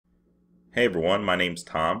Hey everyone, my name's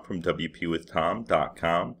Tom from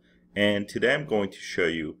wpwithtom.com, and today I'm going to show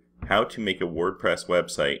you how to make a WordPress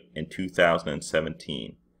website in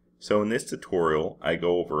 2017. So in this tutorial, I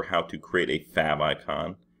go over how to create a fab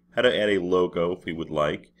icon, how to add a logo if we would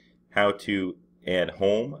like, how to add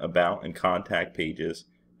home, about, and contact pages,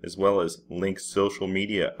 as well as link social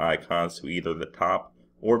media icons to either the top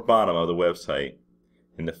or bottom of the website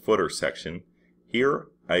in the footer section. Here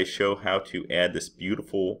I show how to add this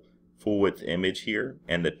beautiful full width image here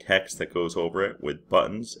and the text that goes over it with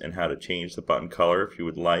buttons and how to change the button color if you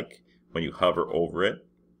would like when you hover over it.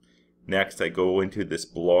 Next I go into this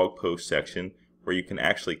blog post section where you can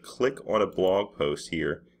actually click on a blog post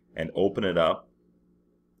here and open it up.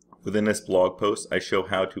 Within this blog post I show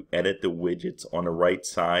how to edit the widgets on the right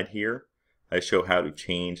side here. I show how to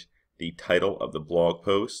change the title of the blog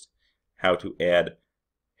post, how to add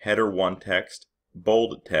header 1 text,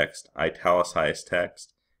 bolded text, italicized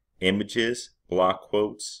text, images, block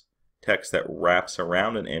quotes, text that wraps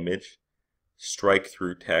around an image, strike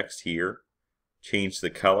through text here, change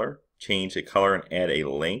the color and add a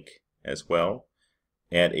link as well,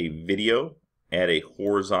 add a video, add a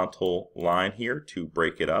horizontal line here to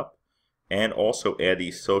break it up, and also add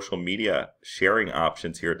these social media sharing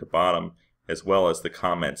options here at the bottom as well as the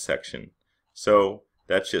comment section. So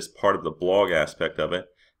that's just part of the blog aspect of it.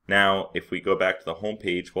 Now, if we go back to the home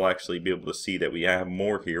page, we'll actually be able to see that we have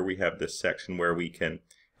more here. We have this section where we can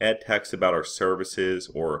add text about our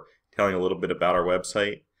services or telling a little bit about our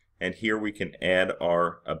website. And here we can add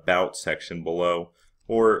our about section below,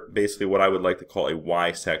 or basically what I would like to call a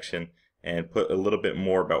why section, and put a little bit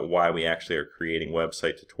more about why we actually are creating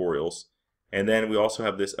website tutorials. And then we also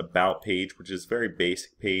have this about page, which is a very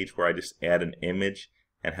basic page where I just add an image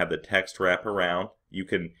and have the text wrap around. You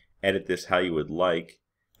can edit this how you would like.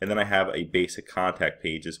 And then I have a basic contact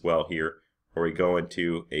page as well here where we go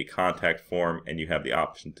into a contact form and you have the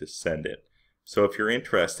option to send it. So if you're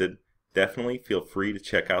interested, definitely feel free to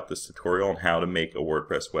check out this tutorial on how to make a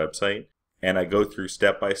WordPress website. And I go through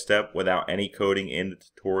step by step without any coding in the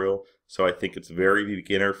tutorial, so I think it's very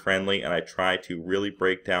beginner friendly, and I try to really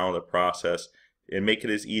break down the process and make it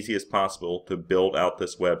as easy as possible to build out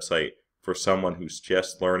this website for someone who's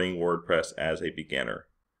just learning WordPress as a beginner.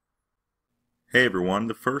 Hey everyone,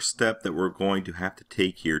 the first step that we're going to have to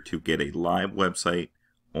take here to get a live website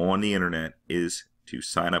on the internet is to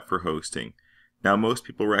sign up for hosting. Now most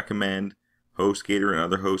people recommend HostGator and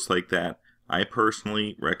other hosts like that. I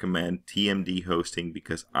personally recommend TMD hosting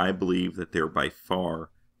because I believe that they're by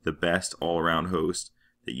far the best all-around host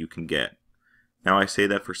that you can get. Now I say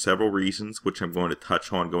that for several reasons, which I'm going to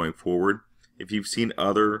touch on going forward. If you've seen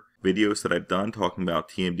other videos that I've done talking about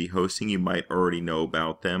TMD hosting, you might already know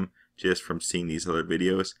about them just from seeing these other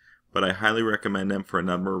videos, but I highly recommend them for a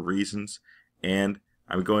number of reasons, and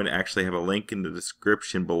I'm going to actually have a link in the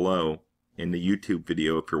description below in the YouTube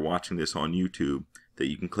video if you're watching this on YouTube that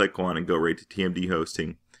you can click on and go right to TMD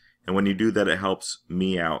hosting. And when you do that, it helps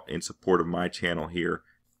me out in support of my channel here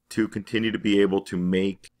to continue to be able to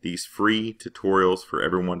make these free tutorials for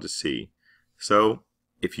everyone to see. So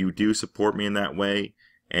if you do support me in that way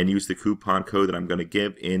and use the coupon code that I'm going to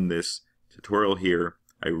give in this tutorial here,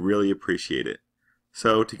 I really appreciate it.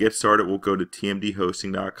 So to get started, we'll go to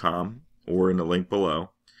tmdhosting.com or in the link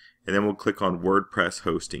below, and then we'll click on WordPress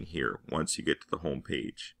hosting here once you get to the home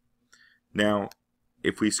page. Now,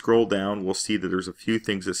 if we scroll down, we'll see that there's a few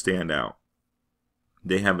things that stand out.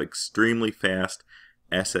 They have extremely fast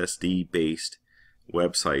SSD based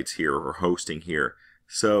websites here or hosting here.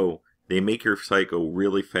 So they make your site go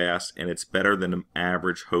really fast, and it's better than an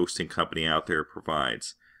average hosting company out there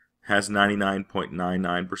provides. Has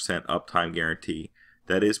 99.99% uptime guarantee.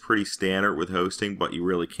 That is pretty standard with hosting, but you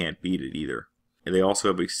really can't beat it either. And they also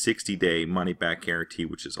have a 60-day money-back guarantee,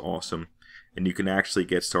 which is awesome. And you can actually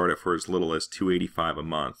get started for as little as $285 a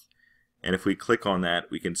month. And if we click on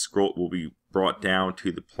that, we can scroll. We'll be brought down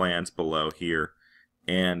to the plans below here,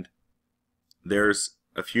 and there's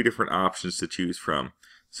a few different options to choose from.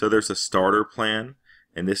 So there's a starter plan,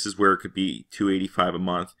 and this is where it could be $285 a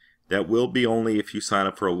month. That will be only if you sign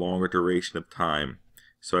up for a longer duration of time,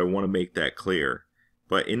 so I want to make that clear.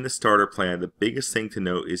 But in the starter plan, the biggest thing to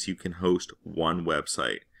note is you can host one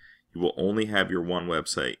website. You will only have your one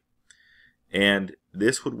website. And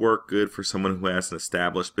this would work good for someone who has an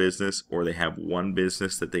established business, or they have one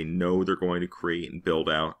business that they know they're going to create and build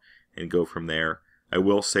out and go from there. I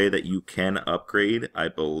will say that you can upgrade, I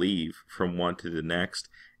believe, from one to the next,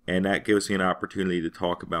 and that gives me an opportunity to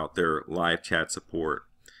talk about their live chat support.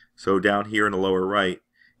 So down here in the lower right,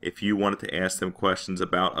 if you wanted to ask them questions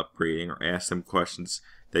about upgrading or ask them questions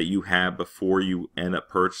that you have before you end up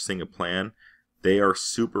purchasing a plan, They are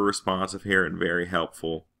super responsive here and very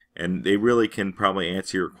helpful, and they really can probably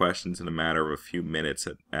answer your questions in a matter of a few minutes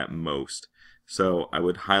at most. So I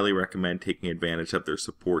would highly recommend taking advantage of their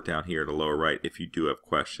support down here in the lower right if you do have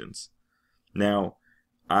questions. Now,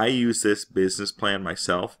 I use this business plan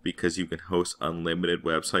myself because you can host unlimited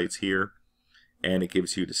websites here, and it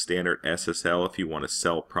gives you the standard SSL if you want to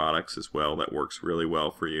sell products as well. That works really well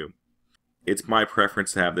for you. It's my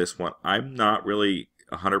preference to have this one. I'm not really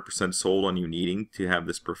 100% sold on you needing to have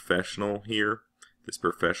this professional here, this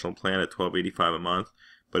professional plan at $12.85 a month,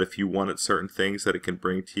 but if you wanted certain things that it can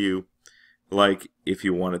bring to you, like if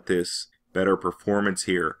you wanted this better performance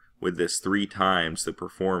here with this 3 times the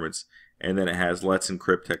performance, and then it has Let's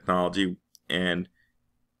Encrypt technology, and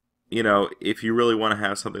you know, if you really want to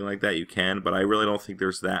have something like that, you can, but I really don't think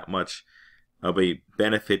there's that much of a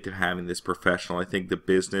benefit to having this professional. I think the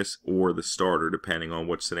business or the starter, depending on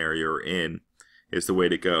which scenario you're in, is the way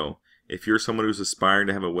to go. If you're someone who's aspiring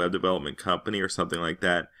to have a web development company or something like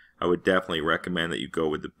that, I would definitely recommend that you go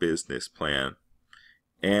with the business plan.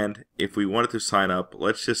 And if we wanted to sign up,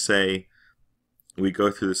 let's just say we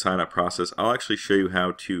go through the sign up process. I'll actually show you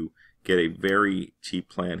how to get a very cheap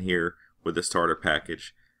plan here with the starter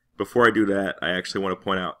package. Before I do that, I actually want to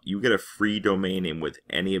point out you get a free domain name with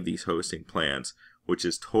any of these hosting plans, which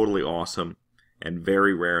is totally awesome and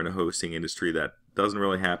very rare in the hosting industry. That doesn't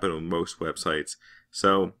really happen with most websites.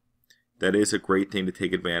 So that is a great thing to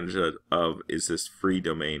take advantage of, is this free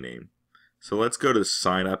domain name. So let's go to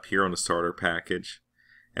sign up here on the starter package.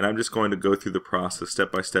 And I'm just going to go through the process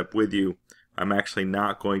step by step with you. I'm actually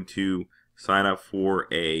not going to sign up for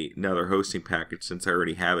another hosting package since I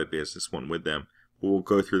already have a business one with them. We'll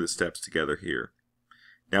go through the steps together here.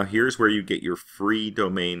 Now here's where you get your free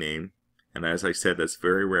domain name. And as I said, that's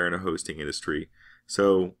very rare in the hosting industry.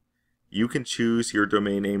 So you can choose your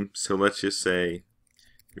domain name. So let's just say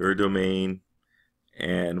your domain,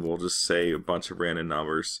 and we'll just say a bunch of random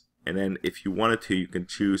numbers. And then if you wanted to, you can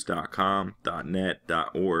choose .com, .net,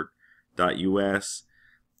 .org, .us.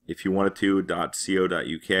 If you wanted to,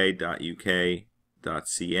 .co.uk, .uk,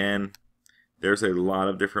 .cn. There's a lot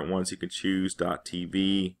of different ones you can choose,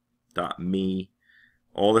 .tv, .me,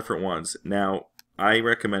 all different ones. Now, I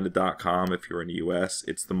recommend a .com if you're in the US.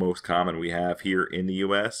 It's the most common we have here in the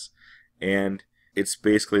US, and it's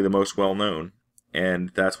basically the most well-known.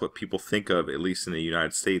 And that's what people think of, at least in the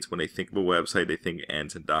United States. When they think of a website, they think it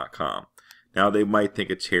ends in .com. Now, they might think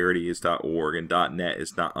a charity is .org, and .net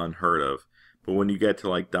is not unheard of. But when you get to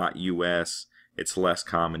like .us, it's less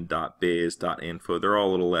common. .biz, .info, they're all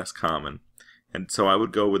a little less common. And so I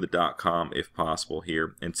would go with the .com if possible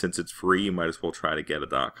here. And since it's free, you might as well try to get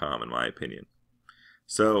a .com in my opinion.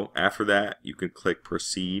 So after that, you can click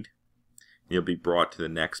Proceed. You'll be brought to the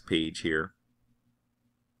next page here.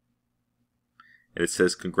 And it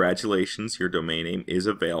says, congratulations, your domain name is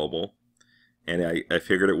available. And I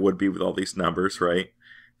figured it would be with all these numbers, right?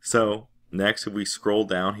 So next, if we scroll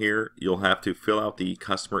down here, you'll have to fill out the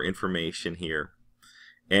customer information here.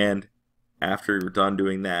 And after you're done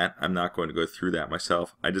doing that, I'm not going to go through that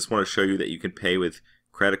myself. I just want to show you that you can pay with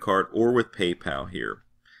credit card or with PayPal here.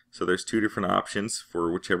 So there's 2 different options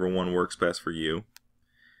for whichever one works best for you.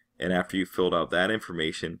 And after you filled out that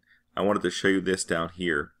information, I wanted to show you this down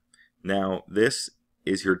here. Now, this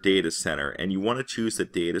is your data center, and you want to choose the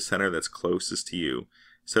data center that's closest to you.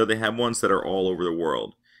 So they have ones that are all over the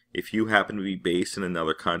world. If you happen to be based in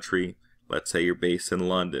another country, let's say you're based in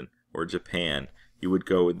London or Japan, you would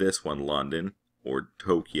go with this one, London or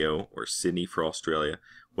Tokyo or Sydney for Australia.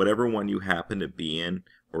 Whatever one you happen to be in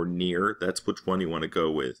or near, that's which one you want to go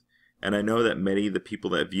with. And I know that many of the people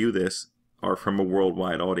that view this are from a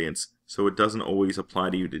worldwide audience, so it doesn't always apply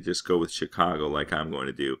to you to just go with Chicago like I'm going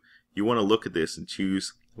to do. You want to look at this and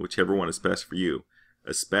choose whichever one is best for you,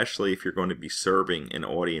 especially if you're going to be serving an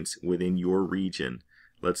audience within your region.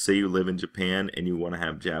 Let's say you live in Japan and you want to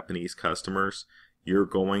have Japanese customers. You're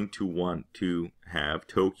going to want to have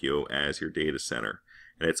Tokyo as your data center.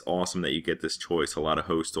 And it's awesome that you get this choice. A lot of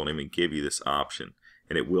hosts don't even give you this option,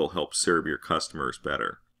 and it will help serve your customers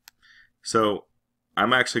better. So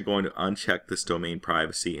I'm actually going to uncheck this domain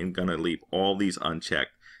privacy and going to leave all these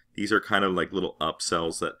unchecked. These are kind of like little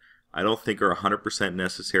upsells that I don't think are 100%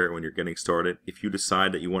 necessary when you're getting started. If you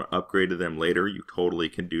decide that you want to upgrade to them later, you totally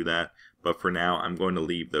can do that. But for now, I'm going to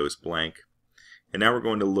leave those blank. And now we're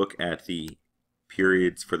going to look at the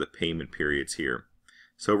periods for the payment periods here.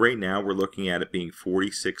 So right now we're looking at it being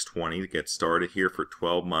 $46.20 to get started here for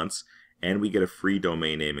 12 months, and we get a free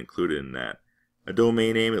domain name included in that. A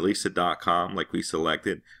domain name, at least a .com like we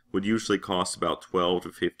selected, would usually cost about $12 to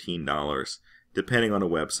 $15 depending on the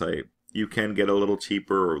website. You can get a little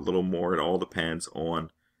cheaper or a little more. It all depends on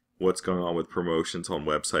what's going on with promotions on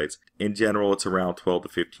websites. In general, it's around $12 to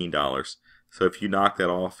 $15. So if you knock that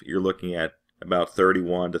off, you're looking at about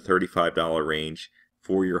 $31 to $35 range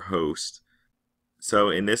for your host. So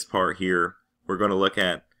in this part here, we're going to look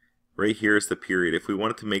at, right here is the period. If we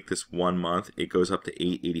wanted to make this 1 month, it goes up to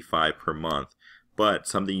 $8.85 per month. But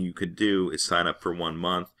something you could do is sign up for 1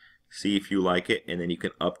 month, see if you like it, and then you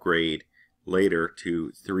can upgrade later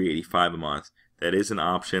to $3.85 a month. That is an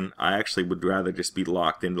option. I actually would rather just be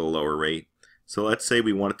locked into the lower rate. So let's say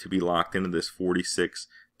we want it to be locked into this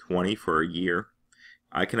 $46.20 for a year.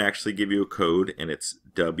 I can actually give you a code, and it's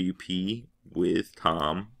WP with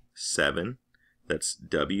Tom 7. That's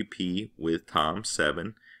WP with Tom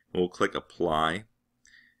 7. We'll click apply,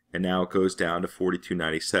 and now it goes down to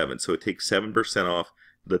 $42.97. So it takes 7% off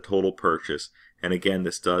the total purchase. And again,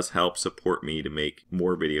 this does help support me to make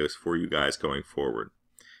more videos for you guys going forward.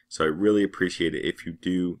 So I really appreciate it if you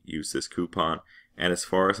do use this coupon. And as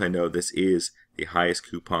far as I know, this is the highest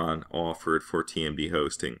coupon offered for TMD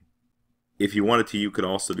hosting. If you wanted to, you could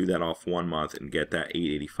also do that off 1 month and get that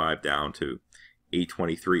 $8.85 down to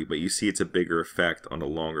 $8.23. But you see it's a bigger effect on a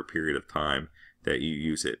longer period of time that you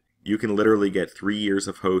use it. You can literally get 3 years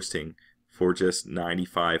of hosting for just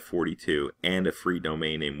 $95.42 and a free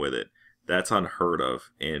domain name with it. That's unheard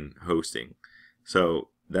of in hosting. So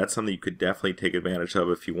that's something you could definitely take advantage of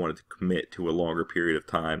if you wanted to commit to a longer period of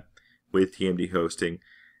time with TMD hosting.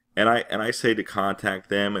 And I say to contact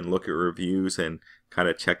them and look at reviews and kind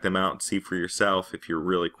of check them out and see for yourself if you're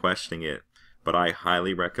really questioning it. But I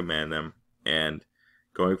highly recommend them, and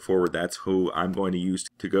going forward, that's who I'm going to use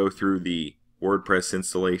to go through the WordPress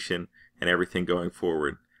installation and everything going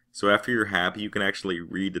forward. So after you're happy, you can actually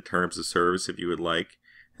read the terms of service if you would like,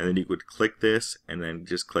 and then you would click this and then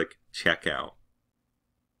just click checkout.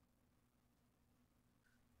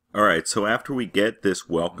 Alright, so after we get this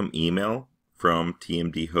welcome email from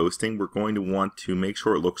TMD Hosting, we're going to want to make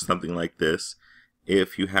sure it looks something like this.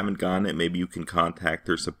 If you haven't gotten it, maybe you can contact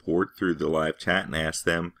their support through the live chat and ask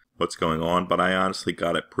them what's going on. But I honestly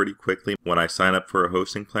got it pretty quickly when I signed up for a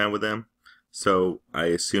hosting plan with them. So I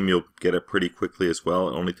assume you'll get it pretty quickly as well.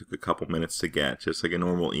 It only took a couple minutes to get, just like a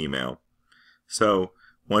normal email. So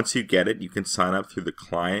once you get it, you can sign up through the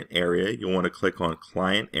client area. You'll want to click on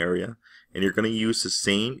client area, and you're going to use the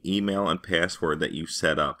same email and password that you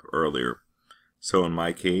set up earlier. So in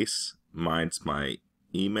my case, mine's my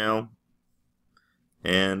email,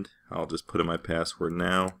 and I'll just put in my password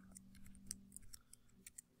now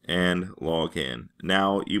and log in.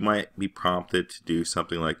 Now you might be prompted to do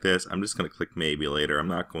something like this. I'm just going to click maybe later. I'm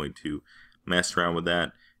not going to mess around with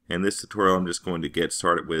that. In this tutorial, I'm just going to get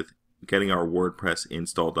started with getting our WordPress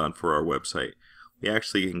install done for our website. We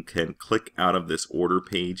actually can click out of this order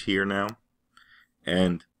page here now,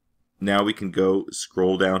 and now we can go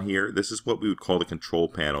scroll down here. This is what we would call the control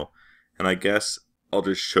panel, and I guess I'll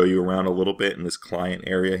just show you around a little bit in this client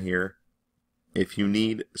area here. If you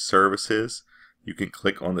need services, you can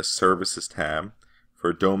click on the services tab.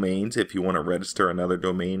 For domains, if you want to register another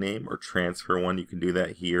domain name or transfer one, you can do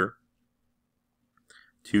that here.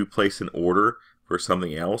 To place an order for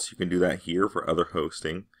something else, you can do that here for other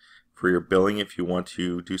hosting. For your billing, if you want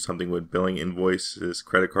to do something with billing, invoices,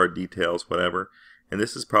 credit card details, whatever. And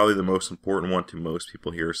this is probably the most important one to most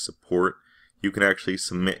people here, support. You can actually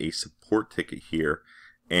submit a support ticket here.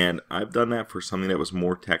 And I've done that for something that was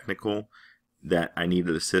more technical that I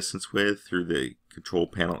needed assistance with through the control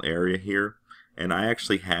panel area here. And I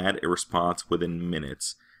actually had a response within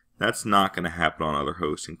minutes. That's not going to happen on other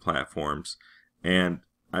hosting platforms. And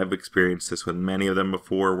I've experienced this with many of them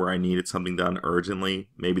before where I needed something done urgently.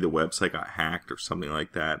 Maybe the website got hacked or something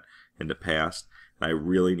like that in the past, and I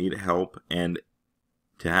really need help. And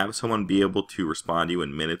to have someone be able to respond to you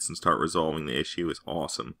in minutes and start resolving the issue is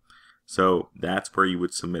awesome. So that's where you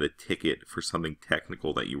would submit a ticket for something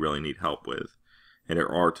technical that you really need help with. And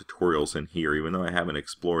there are tutorials in here. Even though I haven't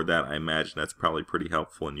explored that, I imagine that's probably pretty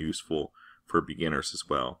helpful and useful for beginners as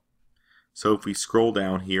well. So if we scroll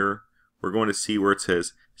down here, we're going to see where it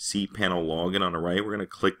says cPanel Login on the right. We're going to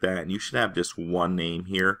click that, and you should have just one name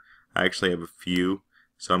here. I actually have a few,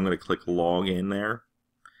 so I'm going to click Login there.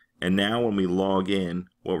 And now when we log in,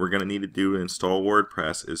 what we're going to need to do to install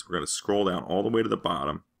WordPress is we're going to scroll down all the way to the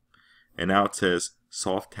bottom, and now it says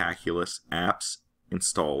Softaculous Apps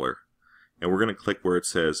Installer. And we're going to click where it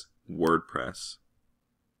says WordPress.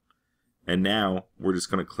 And now we're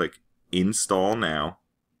just going to click Install Now.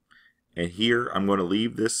 And here I'm going to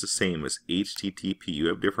leave this the same as HTTP. You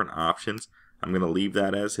have different options. I'm going to leave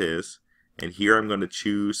that as is. And here I'm going to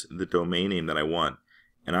choose the domain name that I want.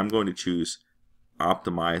 And I'm going to choose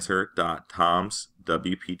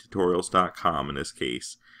optimizer.tomswptutorials.com in this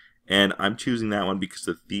case. And I'm choosing that one because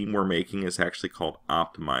the theme we're making is actually called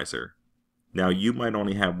Optimizer. Now you might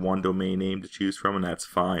only have one domain name to choose from, and that's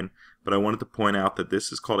fine, but I wanted to point out that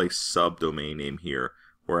this is called a subdomain name here,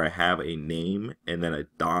 where I have a name and then a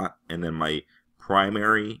dot and then my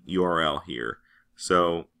primary URL here.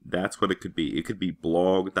 So that's what it could be. It could be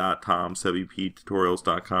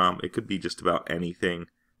blog.tomwptutorials.com. It could be just about anything,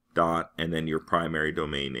 dot, and then your primary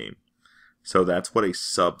domain name. So that's what a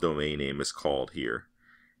subdomain name is called here.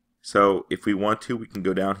 So if we want to, we can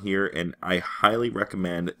go down here, and I highly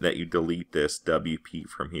recommend that you delete this WP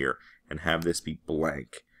from here and have this be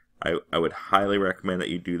blank. I would highly recommend that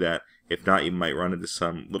you do that. If not, you might run into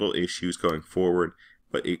some little issues going forward,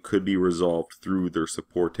 but it could be resolved through their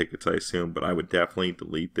support tickets, I assume, but I would definitely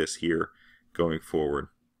delete this here going forward.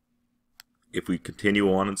 If we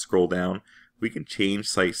continue on and scroll down, we can change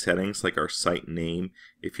site settings like our site name.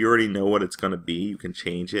 If you already know what it's going to be, you can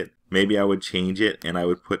change it. Maybe I would change it and I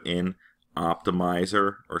would put in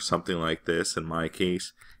Optimizer or something like this in my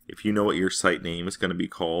case. If you know what your site name is going to be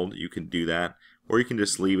called, you can do that. Or you can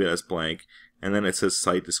just leave it as blank. And then it says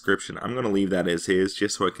site description. I'm going to leave that as is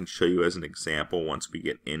just so I can show you as an example once we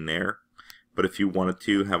get in there. But if you wanted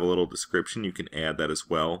to have a little description, you can add that as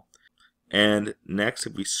well. And next,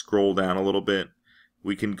 if we scroll down a little bit,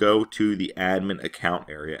 we can go to the admin account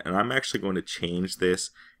area, and I'm actually going to change this,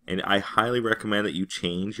 and I highly recommend that you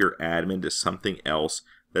change your admin to something else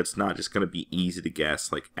that's not just going to be easy to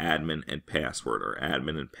guess, like admin and password or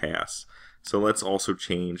admin and pass. So let's also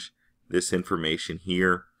change this information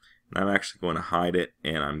here, and I'm actually going to hide it,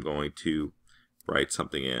 and I'm going to write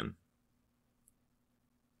something in.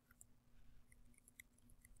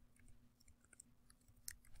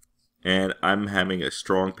 And I'm having a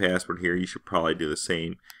strong password here. You should probably do the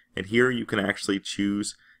same. And here you can actually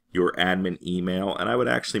choose your admin email. And I would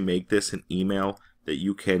actually make this an email that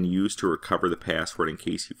you can use to recover the password in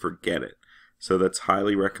case you forget it. So that's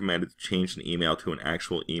highly recommended to change an email to an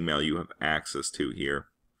actual email you have access to here.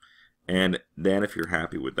 And then if you're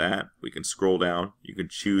happy with that, we can scroll down. You can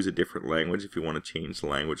choose a different language if you want to change the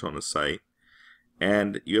language on the site.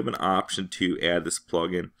 And you have an option to add this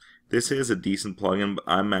plugin. This is a decent plugin, but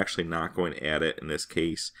I'm actually not going to add it in this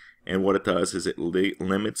case. And what it does is it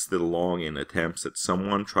limits the login attempts that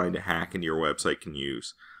someone trying to hack into your website can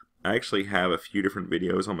use. I actually have a few different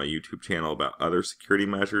videos on my YouTube channel about other security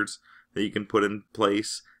measures that you can put in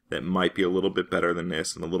place that might be a little bit better than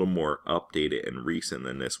this and a little more updated and recent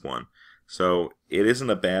than this one. So it isn't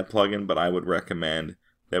a bad plugin, but I would recommend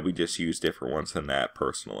that we just use different ones than that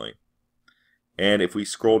personally. And if we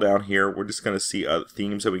scroll down here, we're just going to see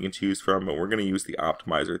themes that we can choose from, but we're going to use the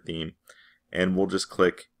Optimizer theme, and we'll just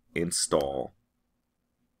click Install.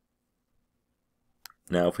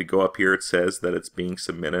 Now if we go up here, it says that it's being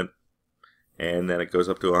submitted, and then it goes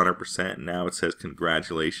up to 100%, and now it says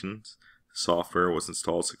congratulations, the software was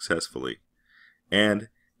installed successfully. And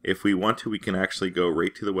if we want to, we can actually go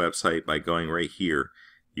right to the website by going right here.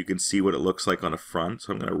 You can see what it looks like on the front,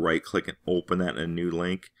 so I'm going to right click and open that in a new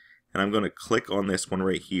link. And I'm going to click on this one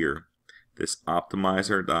right here, this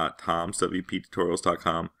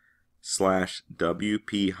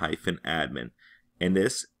optimizer.tomwptutorials.com/wp-admin. And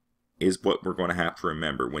this is what we're going to have to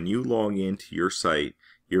remember. When you log into your site,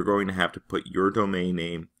 you're going to have to put your domain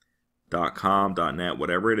name, .com, .net,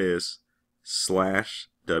 whatever it is, /wp-admin.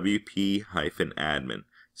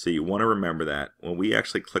 So you want to remember that. When we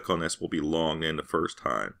actually click on this, we'll be logged in the first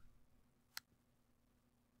time.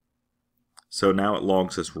 So now it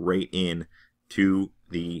logs us right in to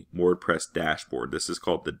the WordPress dashboard. This is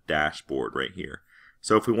called the dashboard right here.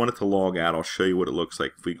 So if we wanted to log out, I'll show you what it looks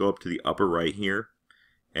like. If we go up to the upper right here,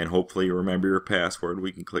 and hopefully you remember your password,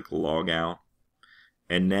 we can click log out.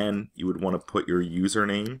 And then you would want to put your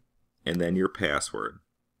username and then your password.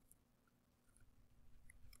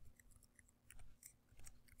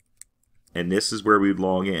 And this is where we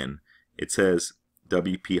log in. It says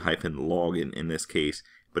WP-login in this case.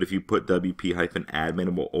 But if you put WP-admin,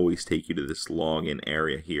 it will always take you to this login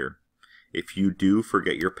area here. If you do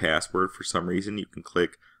forget your password for some reason, you can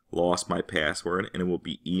click lost my password and it will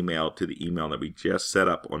be emailed to the email that we just set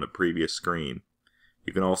up on the previous screen.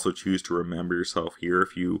 You can also choose to remember yourself here.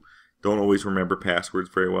 If you don't always remember passwords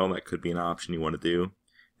very well, that could be an option you want to do.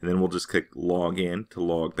 And then we'll just click log in to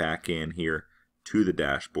log back in here to the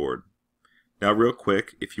dashboard. Now real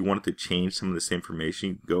quick, if you wanted to change some of this information,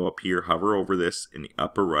 you can go up here, hover over this in the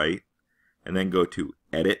upper right, and then go to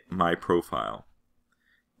Edit My Profile.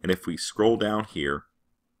 And if we scroll down here,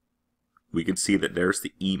 we can see that there's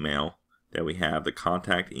the email that we have, the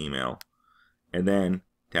contact email. And then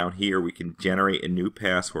down here we can generate a new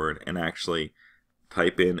password and actually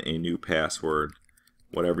type in a new password,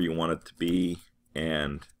 whatever you want it to be,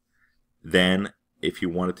 and Then if you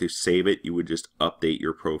wanted to save it, you would just update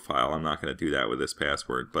your profile. I'm not going to do that with this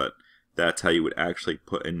password, but that's how you would actually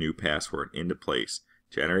put a new password into place.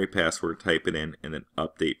 Generate password, type it in, and then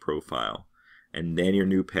update profile. And then your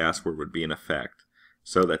new password would be in effect.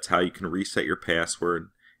 So that's how you can reset your password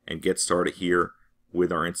and get started here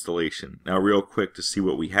with our installation. Now real quick to see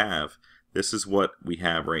what we have, this is what we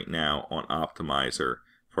have right now on Optimizer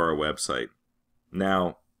for our website.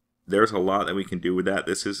 Now there's a lot that we can do with that.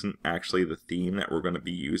 This isn't actually the theme that we're going to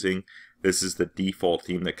be using. This is the default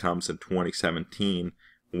theme that comes in 2017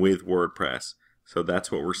 with WordPress. So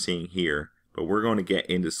that's what we're seeing here. But we're going to get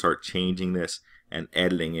in to start changing this and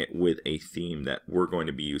editing it with a theme that we're going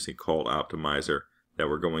to be using called Optimizer that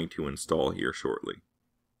we're going to install here shortly.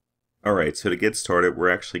 Alright, so to get started, we're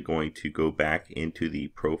actually going to go back into the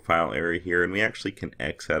profile area here, and we actually can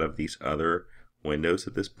X out of these other windows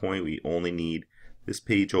at this point. We only need this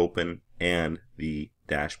page open and the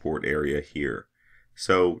dashboard area here.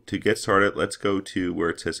 So to get started, let's go to where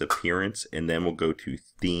it says Appearance, and then we'll go to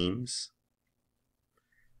Themes.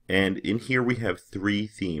 And in here we have three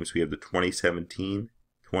themes. We have the 2017,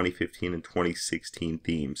 2015, and 2016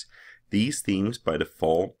 themes. These themes by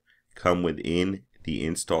default come within the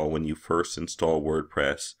install when you first install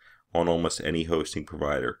WordPress on almost any hosting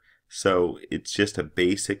provider. So it's just a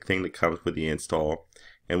basic thing that comes with the install.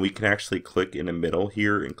 And we can actually click in the middle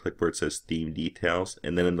here and click where it says Theme Details.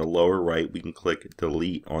 And then in the lower right, we can click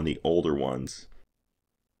Delete on the older ones.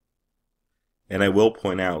 And I will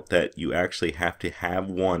point out that you actually have to have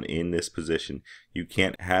one in this position. You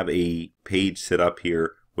can't have a page set up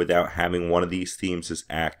here without having one of these themes as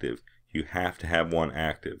active. You have to have one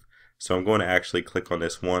active. So I'm going to actually click on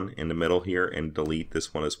this one in the middle here and delete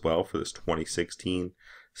this one as well for this 2016.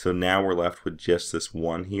 So now we're left with just this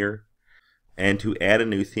one here. And to add a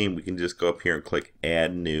new theme, we can just go up here and click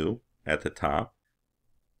Add New at the top.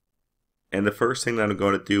 And the first thing that I'm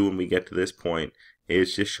going to do when we get to this point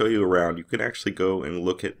is just show you around. You can actually go and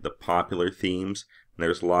look at the popular themes. And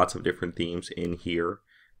there's lots of different themes in here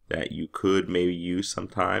that you could maybe use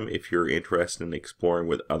sometime if you're interested in exploring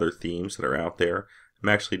with other themes that are out there. I'm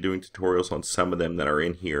actually doing tutorials on some of them that are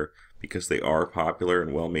in here because they are popular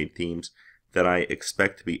and well-made themes that I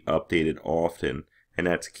expect to be updated often. And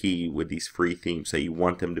that's key with these free themes, that you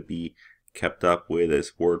want them to be kept up with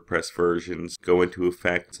as WordPress versions go into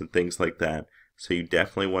effect and things like that. So you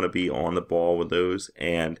definitely want to be on the ball with those,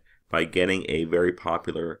 and by getting a very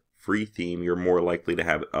popular free theme, you're more likely to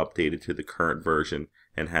have it updated to the current version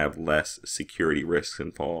and have less security risks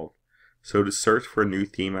involved. So to search for a new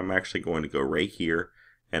theme, I'm actually going to go right here,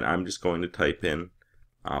 and I'm just going to type in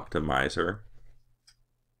Optimizer.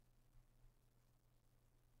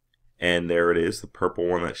 And there it is, the purple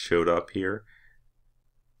one that showed up here.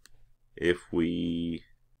 If we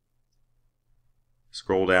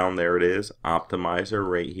scroll down, there it is, Optimizer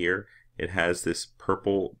right here. It has this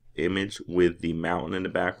purple image with the mountain in the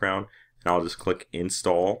background. And I'll just click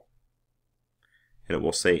Install. And it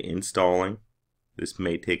will say installing. This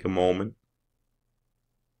may take a moment.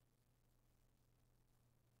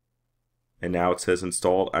 And now it says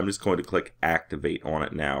installed. I'm just going to click Activate on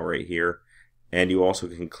it now right here. And you also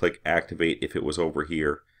can click Activate if it was over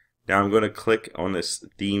here. Now I'm going to click on this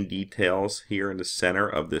Theme Details here in the center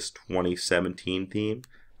of this 2017 theme.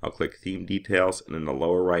 I'll click Theme Details, and in the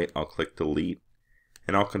lower right I'll click Delete.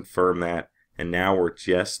 And I'll confirm that. And now we're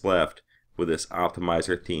just left with this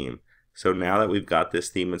Optimizer theme. So now that we've got this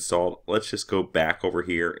theme installed, let's just go back over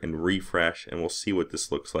here and refresh, and we'll see what this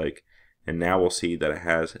looks like. And now we'll see that it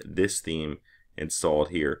has this theme installed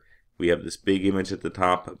here. We have this big image at the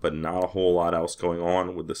top, but not a whole lot else going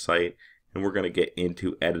on with the site, and we're going to get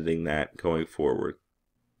into editing that going forward.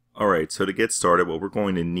 Alright, so to get started, what we're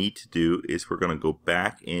going to need to do is we're going to go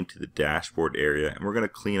back into the dashboard area, and we're going to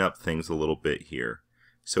clean up things a little bit here.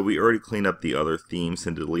 So we already cleaned up the other themes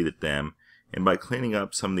and deleted them, and by cleaning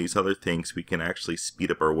up some of these other things, we can actually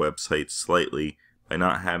speed up our website slightly by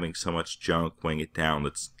not having so much junk weighing it down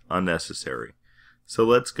that's unnecessary. So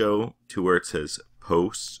let's go to where it says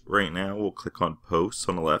Posts right now. We'll click on Posts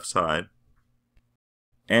on the left side.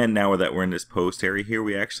 And now that we're in this post area here,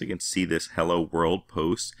 we actually can see this Hello World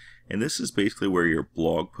post. And this is basically where your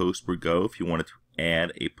blog post would go if you wanted to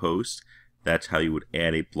add a post. That's how you would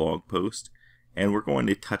add a blog post. And we're going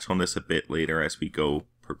to touch on this a bit later as we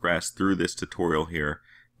progress through this tutorial here.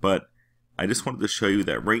 But I just wanted to show you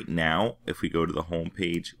that right now, if we go to the home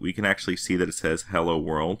page, we can actually see that it says Hello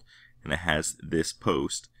World, and it has this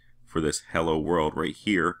post for this Hello World right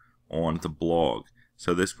here on the blog.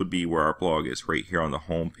 So this would be where our blog is, right here on the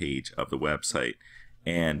home page of the website.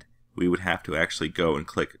 And we would have to actually go and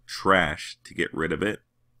click Trash to get rid of it.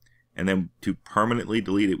 And then to permanently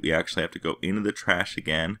delete it, we actually have to go into the trash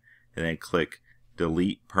again and then click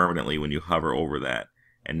delete permanently when you hover over that.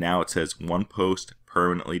 And now it says one post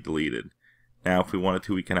permanently deleted. Now if we wanted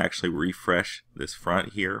to, we can actually refresh this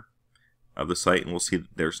front here of the site and we'll see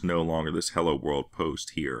that there's no longer this hello world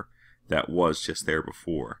post here that was just there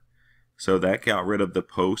before. So that got rid of the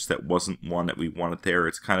post that wasn't one that we wanted there.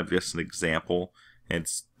 It's kind of just an example.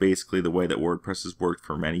 It's basically the way that WordPress has worked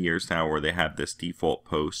for many years now, where they have this default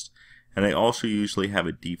post. And they also usually have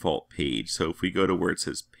a default page. So if we go to where it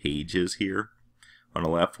says pages here, on the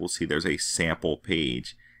left we'll see there's a sample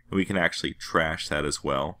page. And we can actually trash that as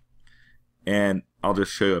well. And I'll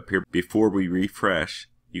just show you up here, before we refresh,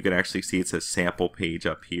 you can actually see it says sample page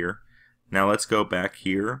up here. Now let's go back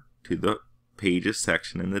here to the pages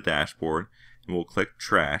section in the dashboard, and we'll click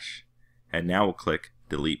trash, and now we'll click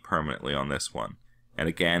delete permanently on this one. And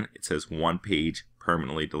again, it says one page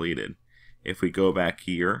permanently deleted. If we go back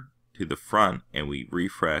here to the front and we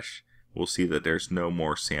refresh, we'll see that there's no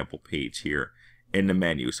more sample page here in the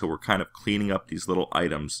menu. So we're kind of cleaning up these little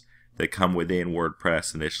items that come within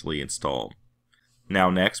WordPress initially installed. Now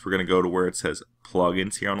next we're going to go to where it says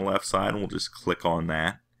plugins here on the left side, and we'll just click on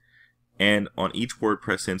that. And on each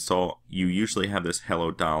WordPress install, you usually have this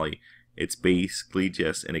Hello Dolly. It's basically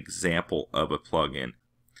just an example of a plugin.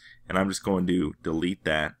 And I'm just going to delete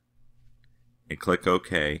that and click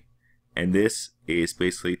OK. And this is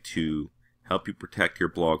basically to help you protect your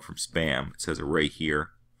blog from spam. It says it right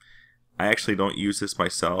here. I actually don't use this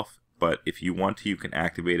myself, but if you want to, you can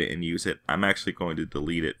activate it and use it. I'm actually going to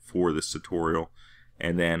delete it for this tutorial.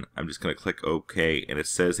 And then I'm just going to click OK, and it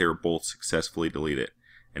says they were both successfully deleted.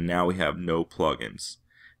 And now we have no plugins.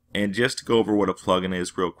 And just to go over what a plugin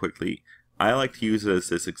is real quickly, I like to use it as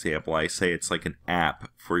this example. I say it's like an app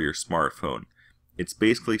for your smartphone. It's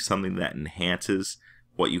basically something that enhances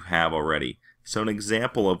what you have already. So an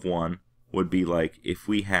example of one would be like if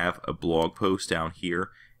we have a blog post down here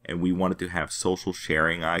and we wanted to have social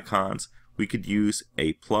sharing icons, we could use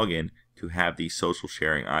a plugin to have these social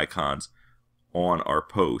sharing icons on our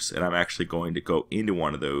posts. And I'm actually going to go into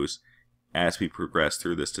one of those as we progress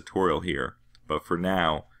through this tutorial here. But for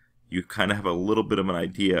now, you kind of have a little bit of an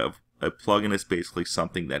idea of a plugin is basically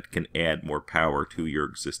something that can add more power to your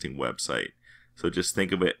existing website. So just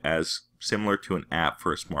think of it as similar to an app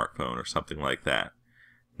for a smartphone or something like that.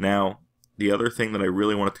 Now, the other thing that I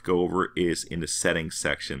really wanted to go over is in the settings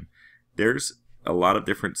section. There's a lot of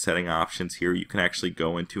different setting options here. You can actually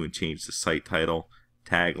go into and change the site title,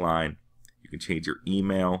 tagline, you can change your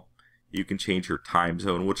email, you can change your time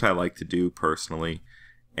zone, which I like to do personally,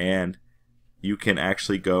 and you can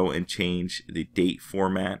actually go and change the date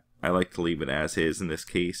format. I like to leave it as is in this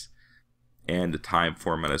case, and the time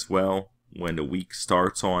format as well, when the week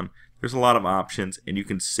starts on. There's a lot of options, and you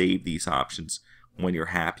can save these options when you're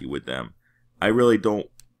happy with them. I really don't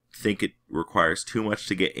think it requires too much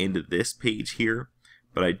to get into this page here,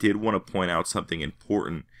 but I did want to point out something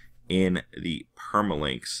important in the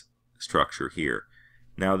permalinks structure here.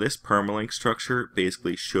 Now this permalink structure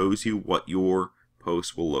basically shows you what your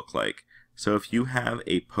post will look like. So if you have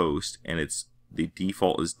a post and the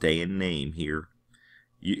default is day and name here,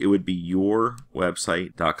 it would be your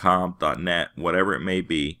website.com, .net, whatever it may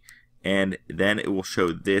be, and then it will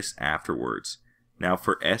show this afterwards. Now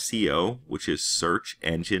for SEO, which is search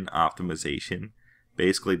engine optimization,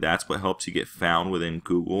 basically that's what helps you get found within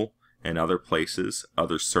Google and other places,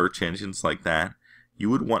 other search engines like that. You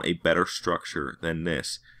would want a better structure than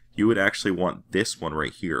this. You would actually want this one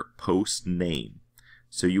right here, post name.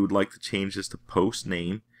 So you would like to change this to post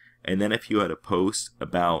name, and then if you had a post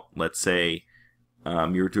about, let's say,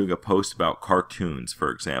 you're doing a post about cartoons,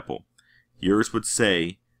 for example, yours would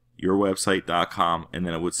say yourwebsite.com, and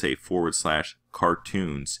then it would say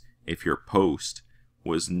 /cartoons if your post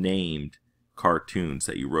was named cartoons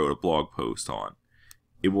that you wrote a blog post on.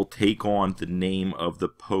 It will take on the name of the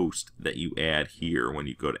post that you add here when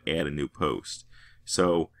you go to add a new post.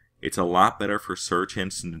 So it's a lot better for search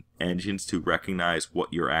engines to recognize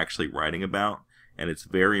what you're actually writing about, and it's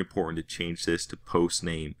very important to change this to post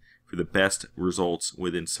name for the best results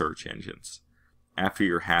within search engines. After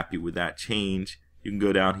you're happy with that change, you can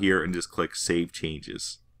go down here and just click Save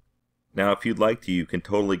Changes. Now if you'd like to, you can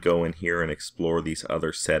totally go in here and explore these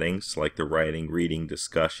other settings like the writing, reading,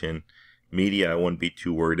 discussion, media I wouldn't be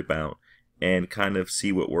too worried about, and kind of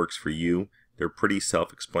see what works for you. They're pretty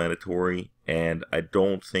self-explanatory, and I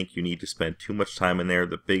don't think you need to spend too much time in there.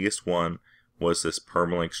 The biggest one was this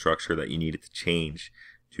permalink structure that you needed to change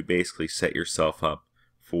to basically set yourself up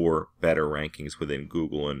for better rankings within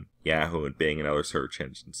Google and Yahoo and Bing and other search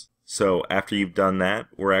engines. So after you've done that,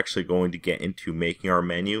 we're actually going to get into making our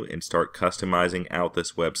menu and start customizing out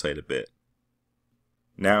this website a bit.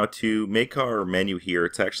 Now to make our menu here,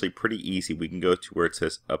 it's actually pretty easy. We can go to where it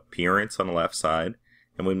says Appearance on the left side,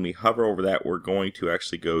 and when we hover over that, we're going to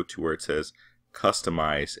actually go to where it says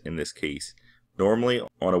Customize in this case. Normally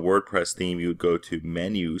on a WordPress theme you would go to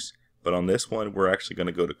Menus, but on this one we're actually going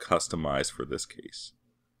to go to Customize for this case.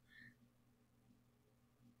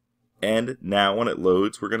 And now when it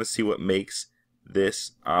loads, we're going to see what makes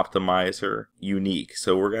this optimizer unique.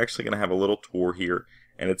 So we're actually going to have a little tour here,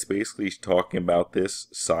 and it's basically talking about this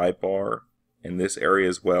sidebar in this area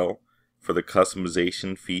as well for the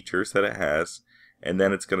customization features that it has. And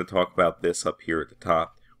then it's going to talk about this up here at the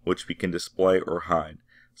top, which we can display or hide.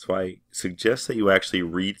 So I suggest that you actually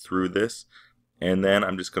read through this, and then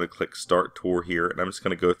I'm just going to click Start Tour here, and I'm just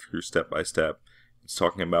going to go through step by step. It's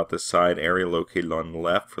talking about the side area located on the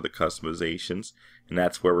left for the customizations, and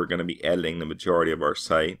that's where we're going to be editing the majority of our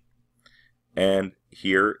site. And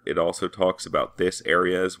here it also talks about this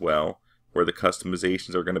area as well, where the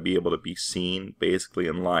customizations are going to be able to be seen basically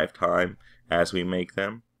in live time as we make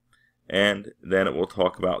them. And then it will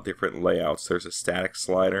talk about different layouts. There's a static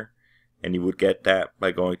slider, and you would get that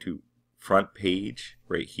by going to front page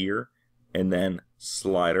right here, and then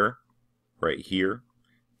slider right here,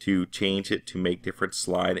 to change it to make different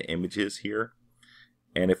slide images here.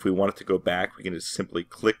 And if we want it to go back, we can just simply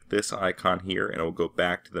click this icon here and it will go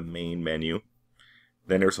back to the main menu.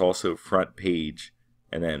 Then there's also front page,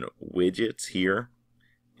 and then widgets here.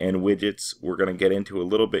 And widgets we're going to get into a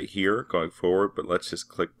little bit here going forward, but let's just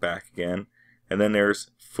click back again. And then there's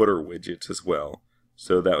footer widgets as well.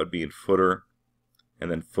 So that would be in footer, and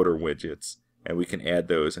then footer widgets, and we can add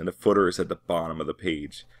those, and the footer is at the bottom of the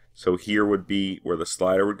page. So here would be where the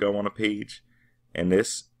slider would go on a page, and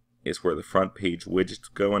this is where the front page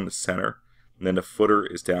widgets go in the center, and then the footer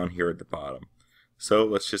is down here at the bottom. So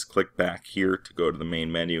let's just click back here to go to the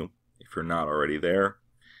main menu if you're not already there.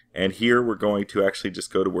 And here we're going to actually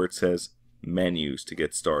just go to where it says Menus to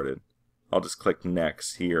get started. I'll just click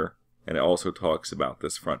Next here, and it also talks about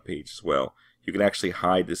this front page as well. You can actually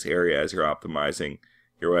hide this area as you're optimizing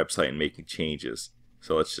your website and making changes.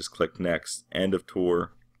 So let's just click Next, End of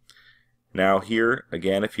Tour. Now here,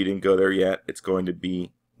 again, if you didn't go there yet, it's going to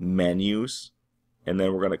be Menus, and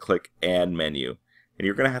then we're going to click Add Menu. And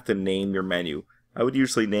you're going to have to name your menu. I would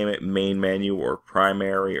usually name it Main Menu or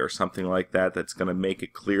Primary or something like that. That's going to make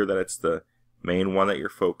it clear that it's the main one that you're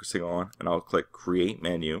focusing on. And I'll click Create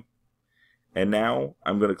Menu. And now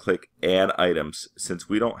I'm going to click Add Items. Since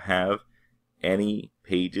we don't have any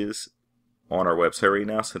pages on our website right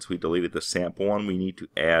now, since we deleted the sample one, we need to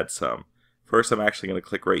add some. First, I'm actually going to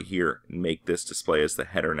click right here and make this display as the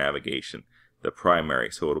header navigation, the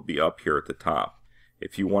primary, so it'll be up here at the top.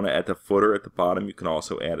 If you want to add the footer at the bottom, you can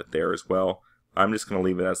also add it there as well. I'm just going to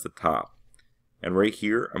leave it as the top. And right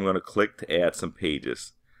here, I'm going to click to add some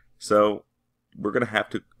pages. So we're going to have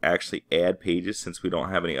to actually add pages since we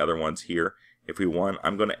don't have any other ones here. If we want,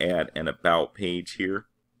 I'm going to add an About page here.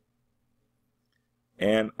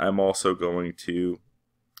 And I'm also going to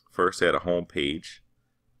first add a home page,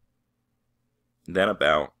 then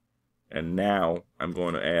About, and now I'm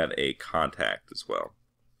going to add a contact as well.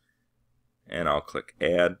 And I'll click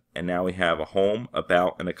Add, and now we have a home,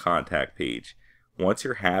 about, and a contact page. Once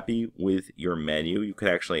you're happy with your menu, you can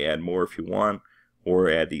actually add more if you want, or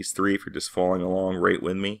add these three if you're just following along right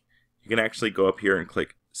with me. You can actually go up here and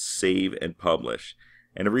click Save and Publish.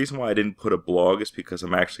 And the reason why I didn't put a blog is because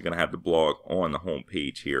I'm actually going to have the blog on the home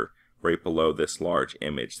page here, right below this large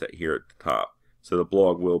image that here at the top. So the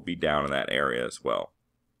blog will be down in that area as well.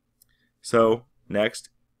 So next,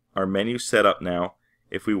 our menu set up now.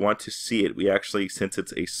 If we want to see it, we actually, since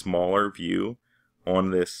it's a smaller view on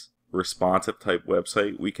this responsive type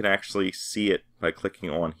website, we can actually see it by clicking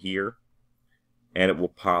on here, and it will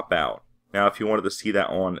pop out. Now if you wanted to see that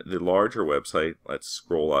on the larger website, let's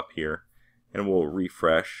scroll up here and we'll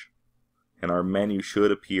refresh, and our menu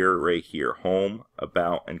should appear right here, home,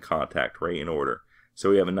 about, and contact, right in order. So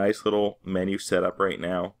we have a nice little menu set up right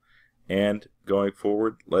now, and going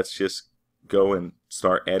forward, let's just go and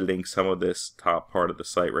start editing some of this top part of the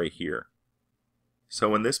site right here.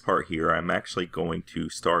 So in this part here, I'm actually going to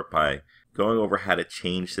start by going over how to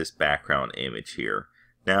change this background image here.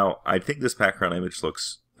 Now, I think this background image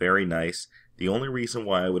looks very nice. The only reason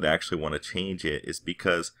why I would actually want to change it is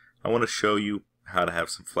because I want to show you how to have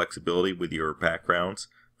some flexibility with your backgrounds,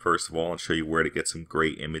 first of all, and show you where to get some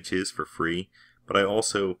great images for free. But I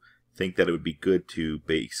also think that it would be good to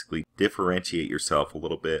basically differentiate yourself a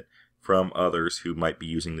little bit from others who might be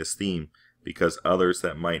using this theme, because others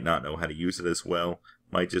that might not know how to use it as well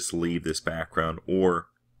might just leave this background, or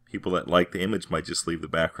people that like the image might just leave the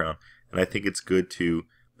background. And I think it's good to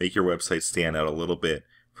make your website stand out a little bit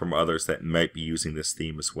from others that might be using this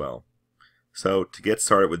theme as well. So to get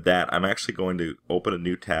started with that, I'm actually going to open a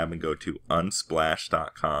new tab and go to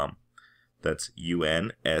unsplash.com. That's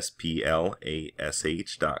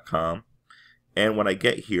unsplash.com. And when I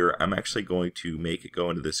get here, I'm actually going to make it go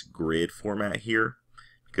into this grid format here,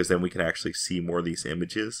 because then we can actually see more of these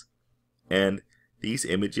images. And these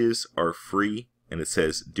images are free, and it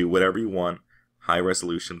says do whatever you want, high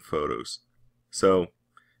resolution photos. So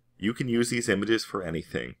you can use these images for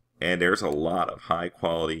anything, and there's a lot of high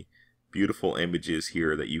quality, beautiful images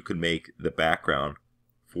here that you can make the background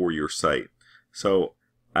for your site. So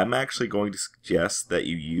I'm actually going to suggest that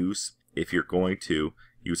you use, if you're going to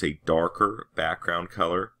use a darker background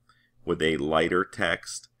color with a lighter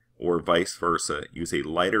text, or vice versa, use a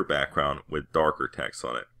lighter background with darker text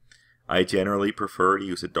on it. I generally prefer to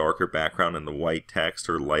use a darker background in the white text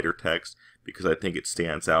or lighter text because I think it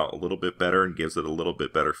stands out a little bit better and gives it a little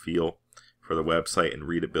bit better feel for the website and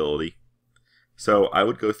readability. So I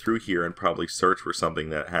would go through here and probably search for something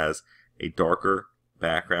that has a darker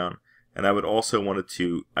background. And I would also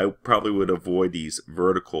I probably would avoid these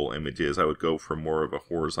vertical images. I would go for more of a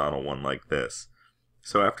horizontal one like this.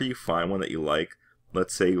 So after you find one that you like,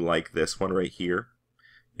 let's say you like this one right here,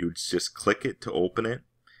 you would just click it to open it,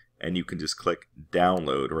 and you can just click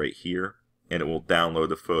download right here, and it will download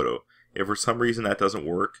the photo. If for some reason that doesn't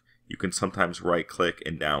work, you can sometimes right click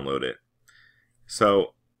and download it.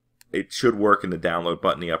 So it should work in the download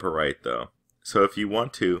button in the upper right though. So if you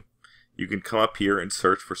want to, you can come up here and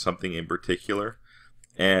search for something in particular.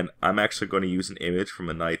 And I'm actually going to use an image from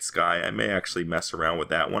a night sky. I may actually mess around with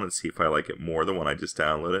that one and see if I like it more than when I just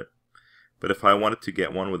downloaded it. But if I wanted to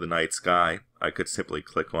get one with a night sky, I could simply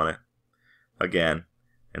click on it again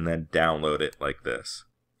and then download it like this.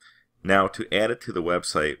 Now to add it to the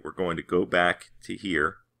website, we're going to go back to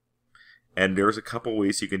here. And there's a couple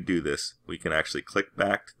ways you can do this. We can actually click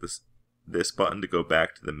back to this button to go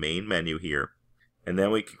back to the main menu here. And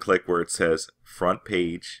then we can click where it says front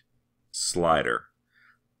page slider.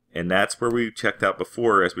 And that's where we checked out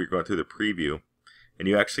before as we were going through the preview. And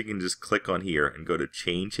you actually can just click on here and go to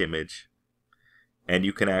change image. And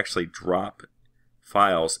you can actually drop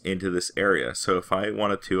files into this area. So if I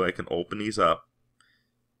wanted to, I can open these up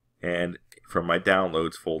and from my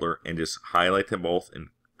downloads folder and just highlight them both and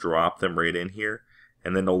drop them right in here,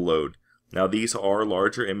 and then they'll load. Now these are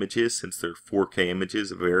larger images since they're 4K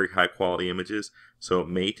images, very high quality images, so it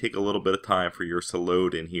may take a little bit of time for yours to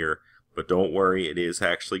load in here, but don't worry, it is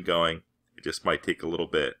actually going. It just might take a little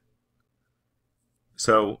bit.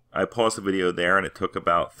 So I paused the video there and it took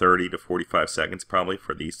about 30 to 45 seconds probably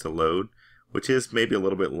for these to load, which is maybe a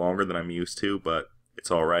little bit longer than I'm used to, but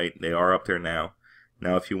it's alright. They are up there now.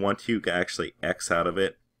 Now if you want to, you can actually X out of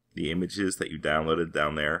it the images that you downloaded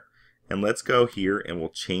down there. And let's go here and we'll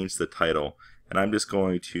change the title. And I'm just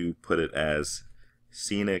going to put it as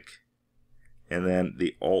scenic and then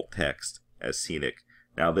the alt text as scenic.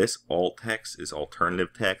 Now this alt text is alternative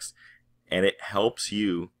text and it helps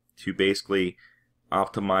you to basically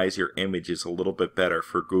optimize your images a little bit better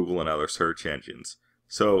for Google and other search engines.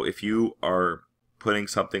 So if you are putting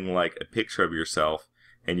something like a picture of yourself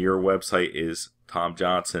and your website is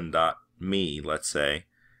tomjohnson.me, let's say,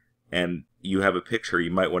 and you have a picture,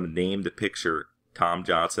 you might want to name the picture Tom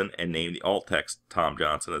Johnson and name the alt text Tom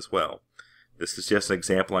Johnson as well. This is just an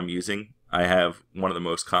example I'm using. I have one of the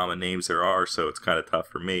most common names there are, so it's kind of tough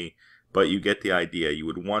for me, but you get the idea. You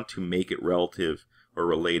would want to make it relative or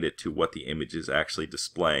related to what the image is actually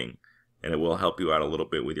displaying, and it will help you out a little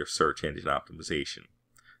bit with your search engine optimization.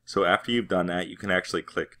 So after you've done that, you can actually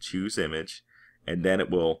click choose image, and then it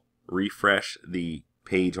will refresh the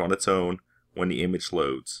page on its own when the image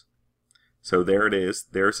loads. So there it is.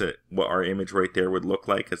 There's what our image right there would look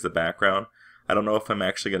like as the background. I don't know if I'm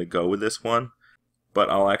actually going to go with this one, but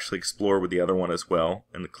I'll actually explore with the other one as well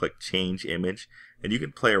and click change image. And you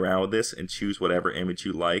can play around with this and choose whatever image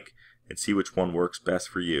you like and see which one works best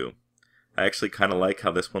for you. I actually kind of like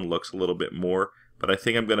how this one looks a little bit more, but I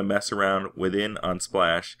think I'm going to mess around within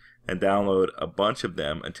Unsplash and download a bunch of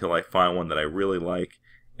them until I find one that I really like,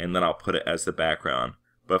 and then I'll put it as the background.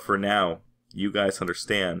 But for now, you guys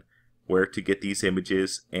understand where to get these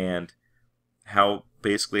images and how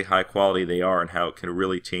basically high quality they are and how it can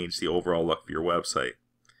really change the overall look of your website.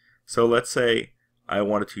 So let's say I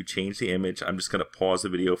wanted to change the image. I'm just going to pause the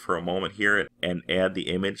video for a moment here and add the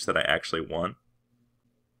image that I actually want.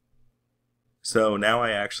 So now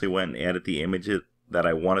I actually went and added the image that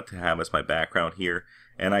I wanted to have as my background here,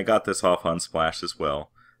 and I got this off Unsplash as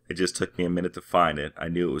well. It just took me a minute to find it. I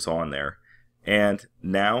knew it was on there. And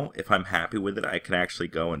now if I'm happy with it, I can actually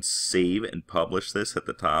go and save and publish this at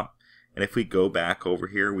the top. And if we go back over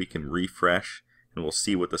here, we can refresh and we'll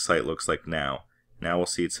see what the site looks like now. Now we'll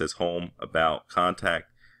see it says home, about, contact,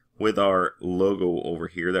 with our logo over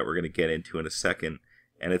here that we're going to get into in a second.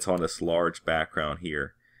 And it's on this large background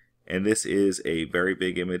here. And this is a very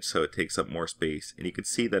big image, so it takes up more space. And you can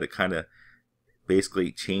see that it kind of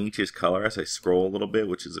basically changes color as I scroll a little bit,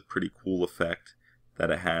 which is a pretty cool effect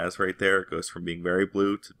that it has right there. It goes from being very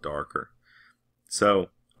blue to darker. So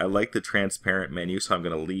I like the transparent menu, so I'm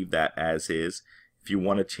going to leave that as is. If you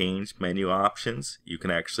want to change menu options, you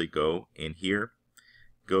can actually go in here,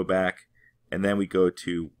 go back, and then we go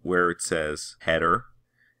to where it says header,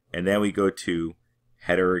 and then we go to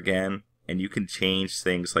header again, and you can change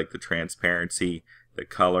things like the transparency, the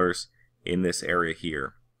colors in this area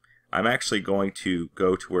here. I'm actually going to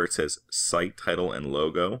go to where it says site title and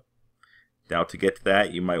logo. Now to get to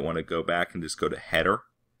that, you might want to go back and just go to header,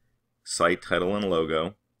 site title and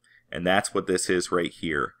logo, and that's what this is right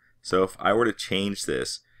here. So if I were to change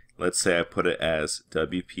this, let's say I put it as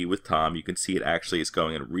WP with Tom, you can see it actually is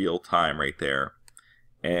going in real time right there.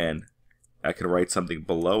 And I can write something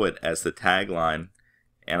below it as the tagline,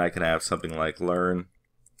 and I can have something like learn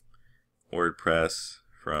WordPress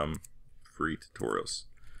from free tutorials.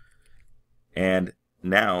 And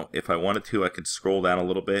now if I wanted to, I can scroll down a